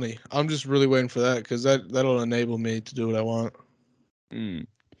lot of money. I'm just really waiting for that because that'll enable me to do what I want. Mm,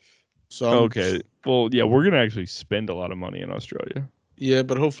 So okay. Well, yeah, we're gonna actually spend a lot of money in Australia. yeah,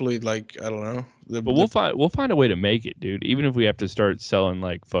 but hopefully, like I don't know. But we'll find a way to make it, dude. Even if we have to start selling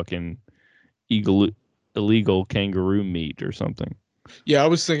like fucking illegal kangaroo meat or something. Yeah, I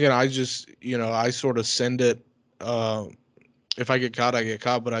was thinking I sort of send it. Uh, if I get caught, I get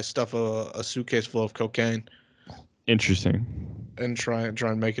caught. But I stuff a suitcase full of cocaine Interesting. and try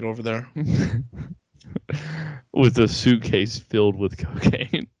and make it over there. With a suitcase filled with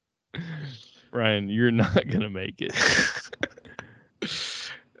cocaine. Ryan, you're not gonna make it.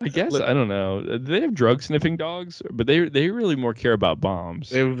 I guess I don't know. Do they have drug sniffing dogs? But they really more care about bombs.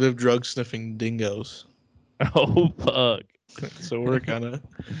 They've drug sniffing dingoes. Oh fuck. So we're kind of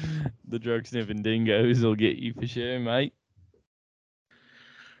The drug sniffing dingoes will get you for sure, mate.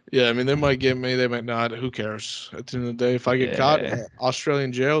 yeah. I mean, they might get me, they might not. Who cares? At the end of the day, if I get caught, Yeah.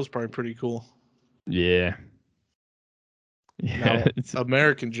 Australian jail is probably pretty cool. Yeah. Now, Yeah.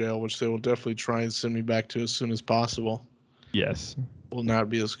 American jail, which they will definitely try and send me back to as soon as possible, Yes. will not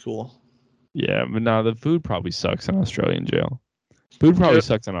be as cool. Yeah, but no, the food probably sucks in Australian jail. Food probably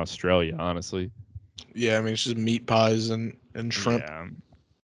sucks in Australia, honestly. Yeah, I mean it's just meat pies and shrimp. Yeah.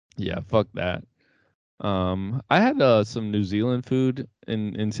 Yeah, fuck that. I had some New Zealand food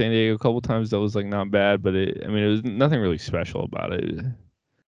in San Diego a couple times that was like not bad, but it was nothing really special about it.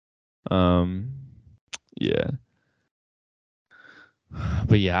 Um, yeah.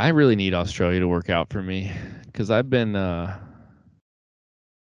 But yeah, I really need Australia to work out for me because I've been I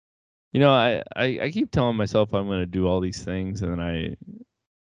keep telling myself I'm going to do all these things and then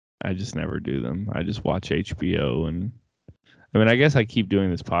I just never do them. I just watch HBO and I mean, I guess I keep doing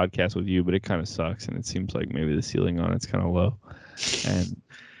this podcast with you, but it kind of sucks and it seems like maybe the ceiling on it's kind of low. And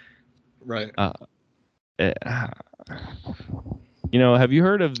Right. eh, have you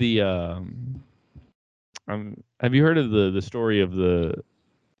heard of have you heard of the story of the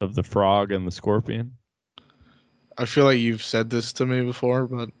frog and the scorpion? I feel like you've said this to me before,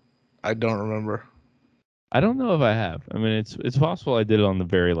 but I don't remember. I don't know if I have. I mean, it's possible I did it on the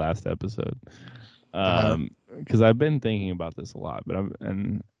very last episode. Uh-huh. Because I've been thinking about this a lot,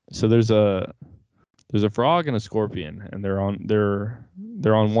 so there's a frog and a scorpion, and they're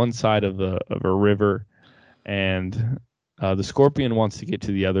on one side of a river, and the scorpion wants to get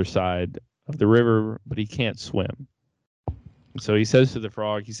to the other side of the river, but he can't swim. So he says to the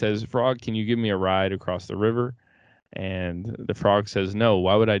frog, "Frog, can you give me a ride across the river?" And the frog says, "No,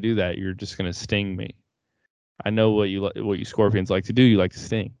 why would I do that? You're just gonna sting me. I know what you scorpions like to do. You like to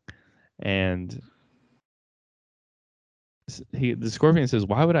sting." And the scorpion says,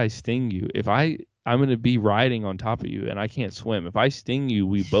 "Why would I sting you? If I'm going to be riding on top of you and I can't swim. If I sting you,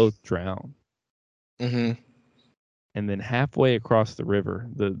 we both drown." Mm-hmm. And then halfway across the river,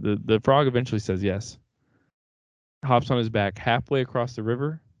 the frog eventually says yes. Hops on his back halfway across the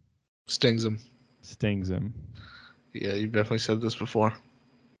river, Stings him. stings him. Yeah, you've definitely said this before.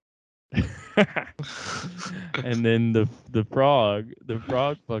 And then the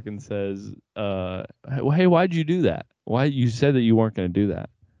frog fucking says, hey, why'd you do that? Why you said that you weren't going to do that?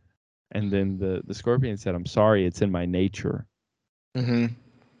 And then the scorpion said, "I'm sorry, it's in my nature." Mm-hmm.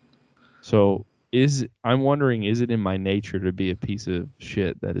 So I'm wondering, is it in my nature to be a piece of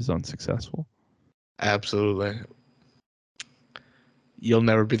shit that is unsuccessful? Absolutely. You'll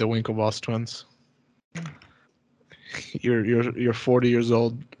never be the Winklevoss twins. You're 40 years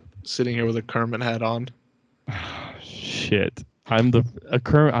old, sitting here with a Kermit hat on. Shit. I'm a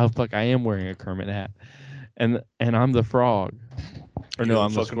Kermit. Oh fuck! I am wearing a Kermit hat, and I'm the frog, or You're no, the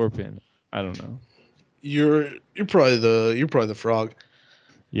I'm the fucking. scorpion. I don't know. You're probably the frog.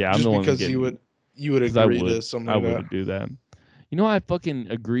 Yeah, I'm Just the one because getting. you would Because I agree would to something I like that. would do that. I fucking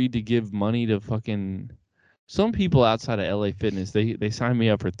agreed to give money to fucking some people outside of LA Fitness. They signed me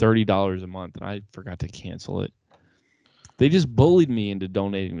up for $30 a month, and I forgot to cancel it. They just bullied me into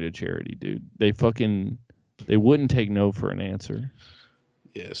donating to charity, dude. They wouldn't take no for an answer.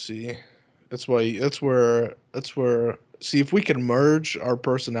 Yeah, see, that's where. See, if we can merge our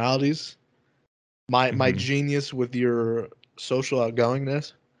personalities, my Mhm. genius with your social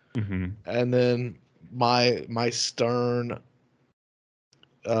outgoingness, Mhm. and then my stern,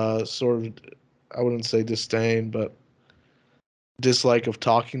 sort of I wouldn't say disdain, but dislike of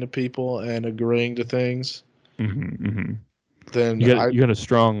talking to people and agreeing to things, Mm-hmm. then You got a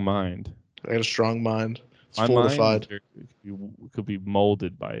strong mind. I got a strong mind. It's My mind fortified. could be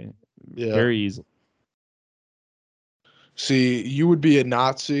molded by Yeah. very easily. See, you would be a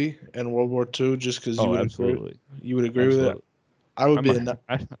Nazi in World War II just because you Oh, would agree. absolutely, You would agree with it. absolutely. I would I be a might,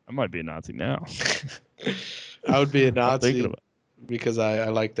 Na- I might be a Nazi now. I would be a I'm thinking Nazi about. because I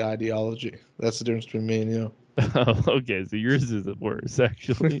like the ideology. That's the difference between me and you. Oh, okay, so yours is worse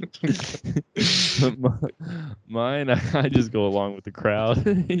actually. Mine, I just go along with the crowd.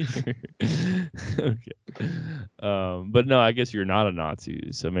 Okay. But no, I guess you're not a Nazi,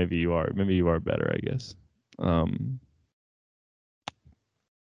 so maybe you are. Maybe you are better, I guess. Um,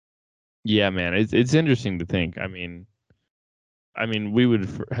 yeah, man, it's interesting to think. I mean, we would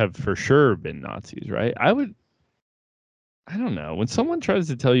have for sure been Nazis, right? I don't know. When someone tries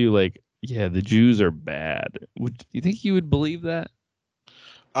to tell you like, yeah, the Jews are bad, would you think you would believe that?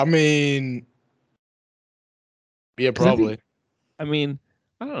 I mean, yeah, Because I probably. think, I mean,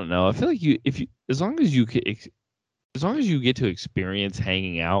 I don't know. I feel like if you, as long as you as long as you get to experience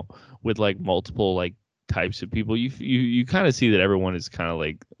hanging out with like multiple like types of people, you kind of see that everyone is kind of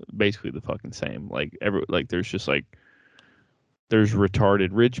like basically the fucking same. Like there's just like there's retarded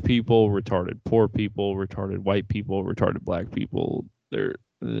rich people, retarded poor people, retarded white people, retarded black people.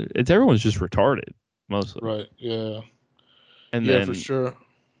 It's everyone's just retarded mostly. Right. Yeah. And Yeah, for then sure.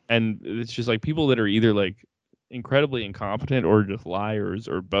 and it's just like people that are either like incredibly incompetent or just liars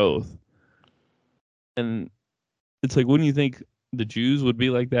or both. And it's like, wouldn't you think the Jews would be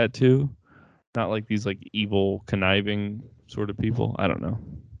like that too? Not like these like evil, conniving sort of people. I don't know.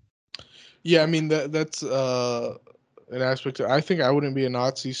 Yeah, I mean that's an aspect. I think I wouldn't be a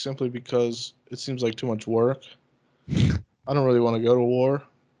Nazi simply because it seems like too much work. I don't really want to go to war,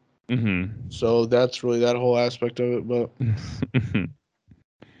 Mm-hmm. so that's really that whole aspect of it. But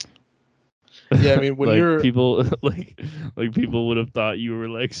yeah, I mean when Like you're people, like people would have thought you were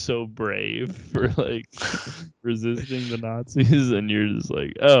like so brave for like resisting the Nazis, and you're just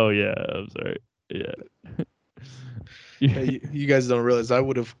like, oh yeah, I'm sorry, yeah. hey, you guys don't realize I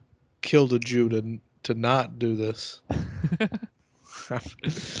would have killed a Jew to not do this.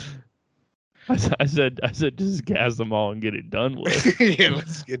 I said, just gas them all and get it done with. Yeah,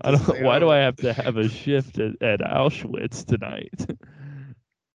 let's get I this don't. thing Why do over. I have to have a shift at Auschwitz tonight?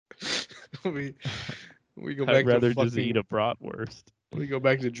 we we go I'd back to rather just fucking eat a bratwurst. we go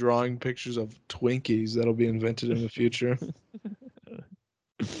back to drawing pictures of Twinkies that'll be invented in the future.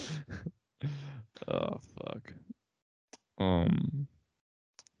 Oh fuck. Um,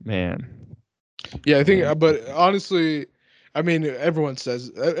 man, Yeah, I think, man. but honestly, I mean, everyone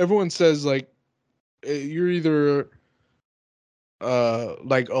says like you're either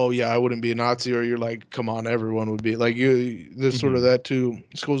like, oh yeah, I wouldn't be a Nazi, or you're like, come on, everyone would be like you. There's sort of Mhm. that two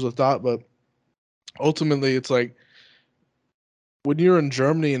schools of thought, but ultimately, it's like when you're in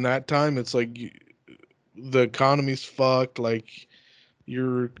Germany in that time, it's like the economy's fucked. Like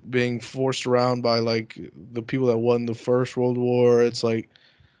you're being forced around by like the people that won the First World War. It's like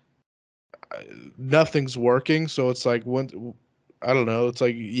nothing's working, so it's like when I don't know. It's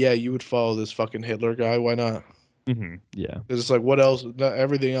like, yeah, you would follow this fucking Hitler guy. Why not? Mhm. Yeah. 'Cause it's like, what else?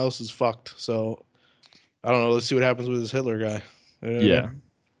 Everything else is fucked. So I don't know. Let's see what happens with this Hitler guy. You know what I Yeah. mean?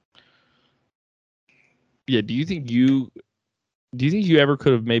 Yeah. Do you think you ever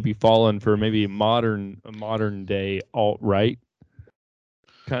could have maybe fallen for maybe a modern day alt right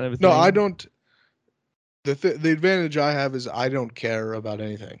kind of a No, I thing? don't. The advantage I have is I don't care about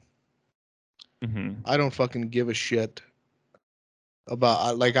anything. Mhm. I don't fucking give a shit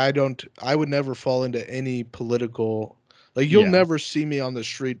about like I don't. I would never fall into any political. Like you'll Yeah. never see me on the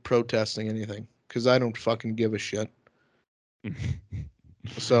street protesting anything because I don't fucking give a shit.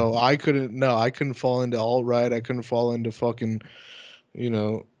 So I couldn't. No, I couldn't fall into alt right. I couldn't fall into fucking you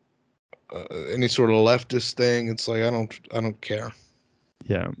know any sort of leftist thing. It's like I don't care.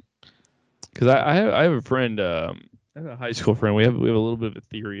 Yeah. Because I have a friend, I have a high school friend. We have a little bit of a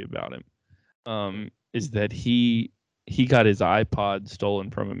theory about him. Is that he got his iPod stolen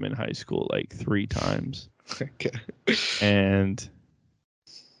from him in high school like 3 times, Okay. and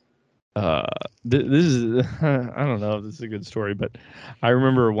uh, this is I don't know if this is a good story, but I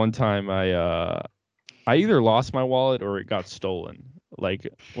remember one time I either lost my wallet or it got stolen, like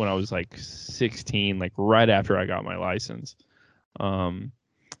when I was like 16, like right after I got my license. Um,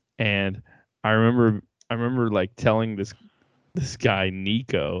 and I remember I remember like telling this guy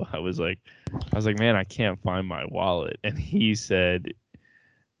Nico, I was like, man, I can't find my wallet, and he said,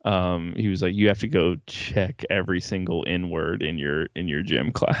 he was like, you have to go check every single N-word in your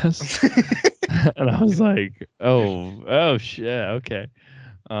gym class. And I was like, oh shit, okay.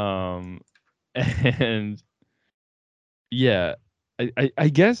 And yeah, I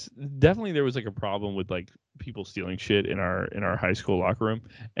guess definitely there was like a problem with like people stealing shit in our high school locker room,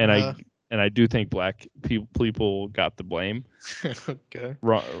 and Uh-huh. I do think black people got the blame. Okay.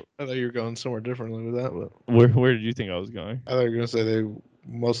 Wrong, I thought you were going somewhere differently with that, but where did you think I was going? I thought you were gonna say they were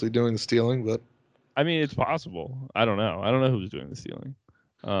mostly doing the stealing, but I mean, it's possible. I don't know. I don't know who was doing the stealing.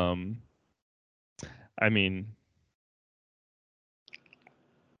 Um, I mean,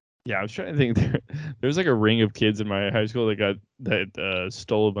 yeah, I was trying to think. There's like a ring of kids in my high school that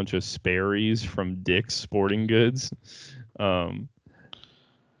stole a bunch of Sperry's from Dick's Sporting Goods. Um,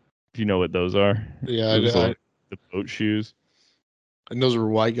 if you know what those are, yeah, those are like the boat shoes. and those were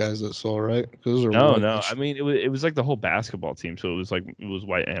white guys that saw, right? Those are No, white no. guys. I mean, it was like the whole basketball team, so it was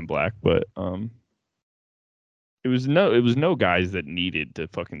white and black, but it was no guys that needed to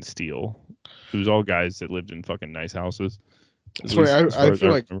fucking steal. It was all guys that lived in fucking nice houses, at It's funny. least as I far as I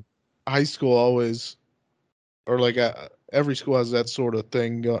feel like remember. high school always, or like every school has that sort of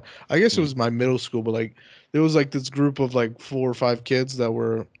thing. I guess it Mm. was my middle school, but like there was like this group of like 4 or 5 kids that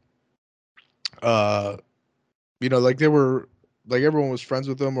were, uh, like they were like everyone was friends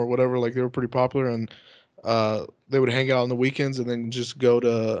with them or whatever. Like they were pretty popular, and they would hang out on the weekends and then just go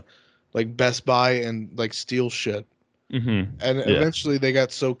to like Best Buy and like steal shit. Mm-hmm. And Yeah. eventually they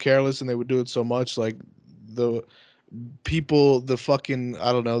got so careless and they would do it so much, like the the fucking,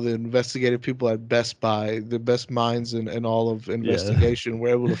 I don't know, the investigative people at Best Buy, the best minds in all of Yeah. investigation, were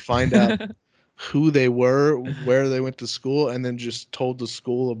able to find out who they were, where they went to school, and then just told the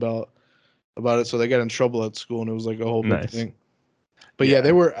school about it. So they got in trouble at school, and it was like a whole big Nice. thing. But yeah,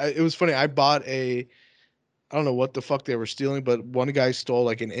 Yeah. it was funny. I bought I don't know what the fuck they were stealing, but one guy stole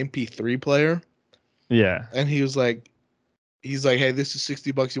like an MP3 player, Yeah. and he's like, hey, this is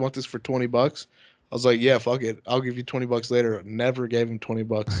 $60. You want this for $20? I was like, yeah, fuck it. I'll give you $20 later. Never gave him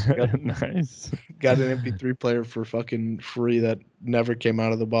 $20. Nice. Got an MP3 player for fucking free that never came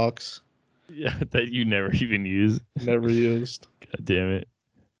out of the box. Yeah, that you never even use. Never used. God damn it.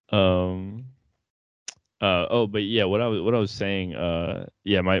 Um. But yeah, what I was saying.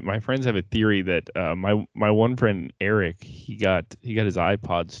 Yeah, my friends have a theory that my one friend Eric he got his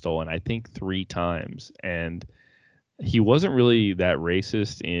iPod stolen I think 3 times, and he wasn't really that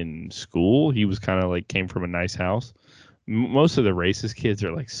racist in school. He was kind of like came from a nice house. Most of the racist kids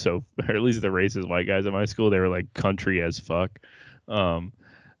are like so, or at least the racist white guys at my school, they were like country as fuck. Um,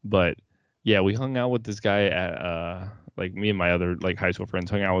 but yeah, we hung out with this guy at like me and my other like high school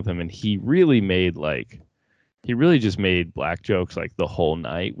friends hung out with him, and he really just made black jokes like the whole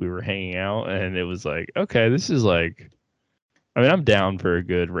night we were hanging out, and it was like, okay, this is like, I mean, I'm down for a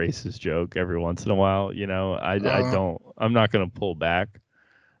good racist joke every once in a while, you know. Uh, I'm not gonna pull back,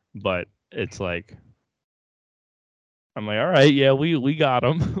 but it's like I'm like, all right, yeah, we got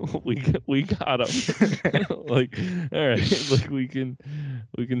him, we got him. Like, all right, like we can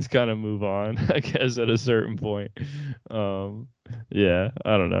kind of move on, I guess, at a certain point. Yeah,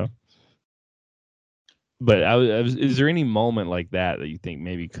 I don't know. But is there any moment like that that you think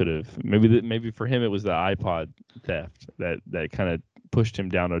maybe could have maybe for him it was the iPod theft that kind of pushed him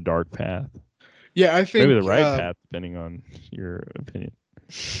down a dark path, yeah, I maybe the think. right path depending on your opinion.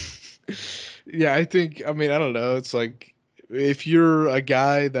 Yeah, I think. I mean, I don't know. It's like if you're a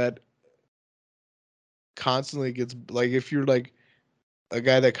guy that constantly gets like, if you're like a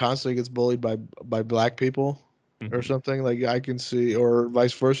guy that constantly gets bullied by black people or Hmm. something, like I can see, or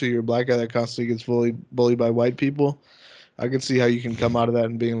vice versa, you're a black guy that constantly gets bullied by white people. I can see how you can come out of that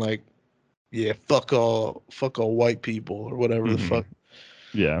and being like, yeah, fuck all white people or whatever the Hmm. fuck.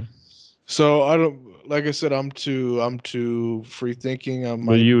 Yeah, So I don't, like I said, I'm too free thinking. I but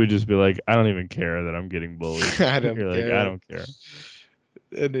might, you would just be like, I don't even care that I'm getting bullied. I don't You're like, I care. don't care.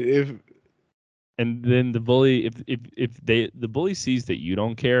 And if And then the bully, if the bully sees that you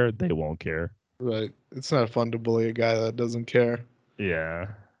don't care, they won't care. right, it's not fun to bully a guy that doesn't care. Yeah.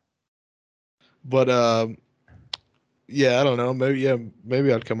 But yeah, I don't know.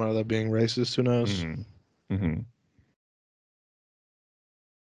 Maybe I'd come out of that being racist. Who knows? Hmm. Hmm.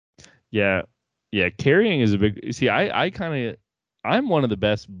 Yeah. Yeah. Carrying is a big. See, I kind of, I'm one of the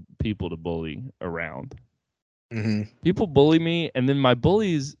best people to bully around. Hmm. People bully me, and then my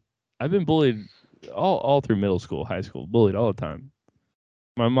bullies, I've been bullied all through middle school, high school, bullied all the time.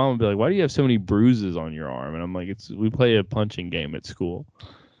 My mom would be like, "Why do you have so many bruises on your arm?" And I'm like, "It's we play a punching game at school."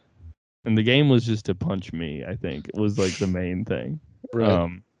 And the game was just to punch me, I think. It was like the main thing. Right.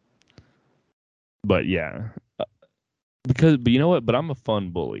 Um, but yeah. But you know what? But I'm a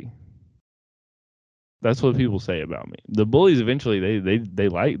fun bully. That's what people say about me. The bullies eventually they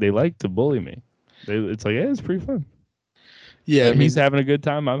like to bully me. It's like, yeah, it's pretty fun. Yeah, I He's mean, having a good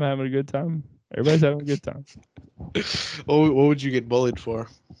time. I'm having a good time. Everybody's having a good time. what would you get bullied for?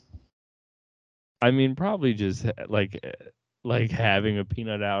 I mean, probably just like having a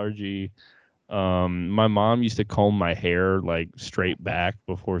peanut allergy. My mom used to comb my hair like straight back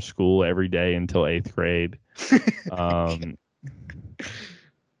before school every day until 8th grade.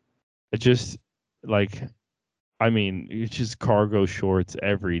 It just like, I mean, it's just cargo shorts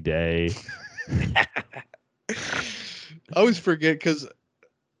every day. I always forget because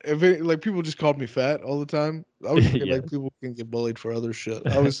like people just called me fat all the time. I always forget Yeah. like people can get bullied for other shit.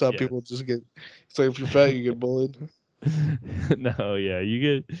 I always thought Yeah. people just get. It's like if you're fat, you get bullied. No, yeah,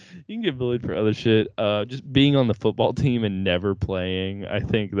 you can get bullied for other shit. Just being on the football team and never playing, I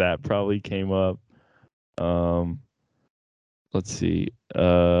think that probably came up. Um, let's see.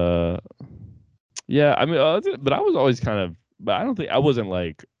 Yeah, I mean, but I was always kind of, but I don't think I wasn't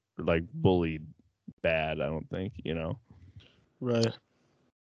like bullied bad. I don't think, you know. Right.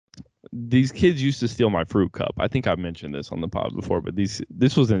 These kids used to steal my fruit cup. I think I've mentioned this on the pod before, but this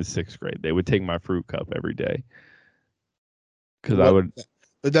was in 6th grade. They would take my fruit cup every day because I What? would.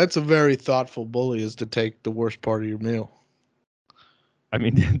 But that's a very thoughtful bully is to take the worst part of your meal. I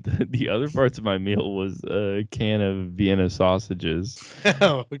mean, the other parts of my meal was a can of Vienna sausages.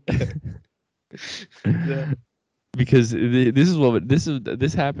 Oh, okay. Yeah. Because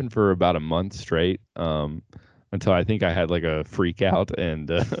this happened for about a month straight, until I think I had like a freak out and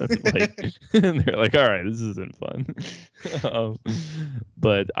like and they're like, all right, this isn't fun. um,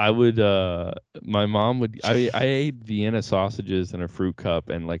 but I would my mom would I ate Vienna sausages and a fruit cup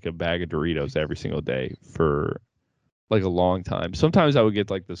and like a bag of Doritos every single day for like a long time. Sometimes I would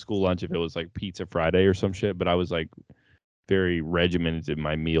get like the school lunch if it was like Pizza Friday or some shit, but I was like very regimented in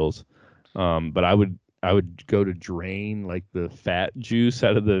my meals. But I would go to drain like the fat juice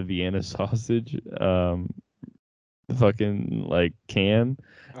out of the Vienna sausage fucking like can,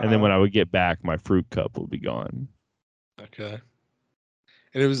 and then when I would get back, my fruit cup would be gone. Okay.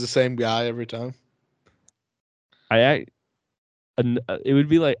 And it was the same guy every time. I it would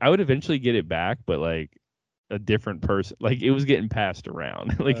be like I would eventually get it back, but like a different person. Like it was getting passed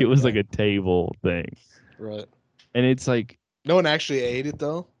around. Like it was like Okay. a table thing, Right. and it's like No one actually ate it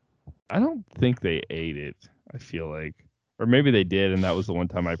though. I don't think they ate it. I feel like, or maybe they did, and that was the one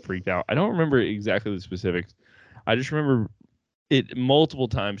time I freaked out. I don't remember exactly the specifics. I just remember it multiple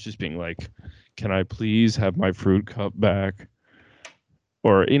times just being like, "Can I please have my fruit cup back?"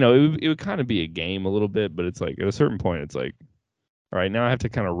 Or it would kind of be a game a little bit, but it's like at a certain point, it's like, all right, now I have to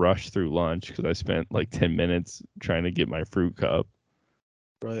kind of rush through lunch because I spent like 10 minutes trying to get my fruit cup.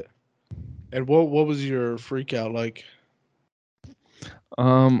 Right. And what was your freak out like?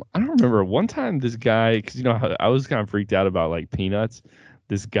 I don't remember. One time, this guy, because how I was kind of freaked out about like peanuts.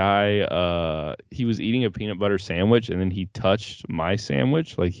 This guy, he was eating a peanut butter sandwich, and then he touched my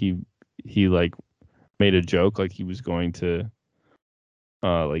sandwich. Like he like made a joke, like he was going to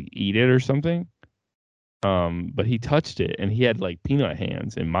like eat it or something. But he touched it, and he had like peanut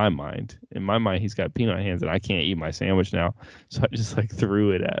hands. In my mind, he's got peanut hands, and I can't eat my sandwich now. So I just like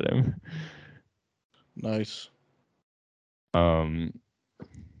threw it at him. Nice. Um,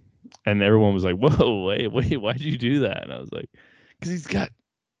 and everyone was like, "Whoa, wait, why'd you do that?" And I was like, "Cause he's got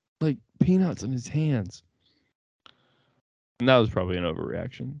like peanuts in his hands." And that was probably an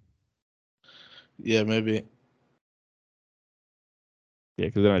overreaction. Yeah, maybe. Yeah,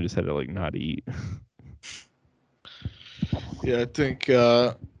 because then I just had to like not eat. Yeah, I think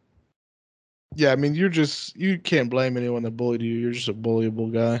yeah, I mean you can't blame anyone that bullied you. You're just a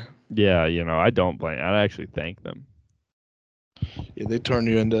bullyable guy. Yeah, I don't blame. I actually thank them. Yeah, they turn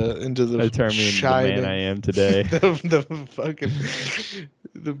you into the They turned me into the man I shining am today. the fucking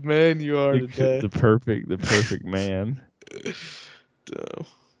the man you are today. The perfect man. So,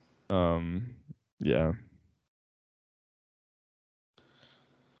 Yeah.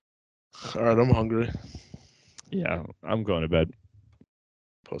 all right, I'm hungry. Yeah, I'm going to bed.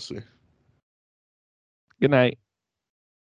 Pussy. Good night.